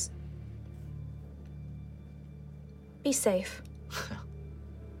 Just be safe.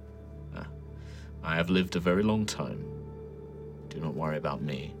 I have lived a very long time. Do not worry about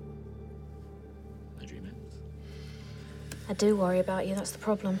me. The dream ends. I do worry about you, that's the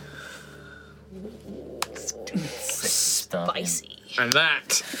problem. Spicy. And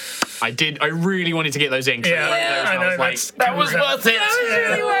that, I really wanted to get those in. I know. That was worth it. That was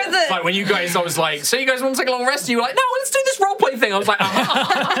really worth it. Like when you guys, I was like, so you guys want to take a long rest? And you were like, no, let's do this roleplay thing. I was like, yeah.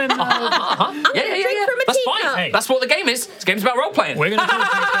 from a That's teacup. fine. Hey. That's what the game is. This game's about roleplaying. We're going to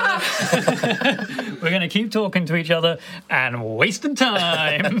We're going to keep talking to each other and wasting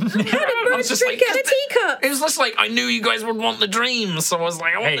time. I was just Drink out of teacup. it was just like, I knew you guys would want the dreams. So I was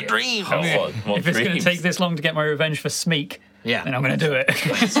like, I want the dreams. If it's going to take this long to get my revenge for Smeek, Yeah. then I'm going to do it.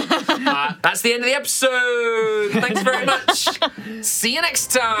 That's the end of the episode. Thanks very much. See you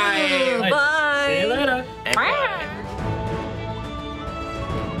next time. See you later. Bye.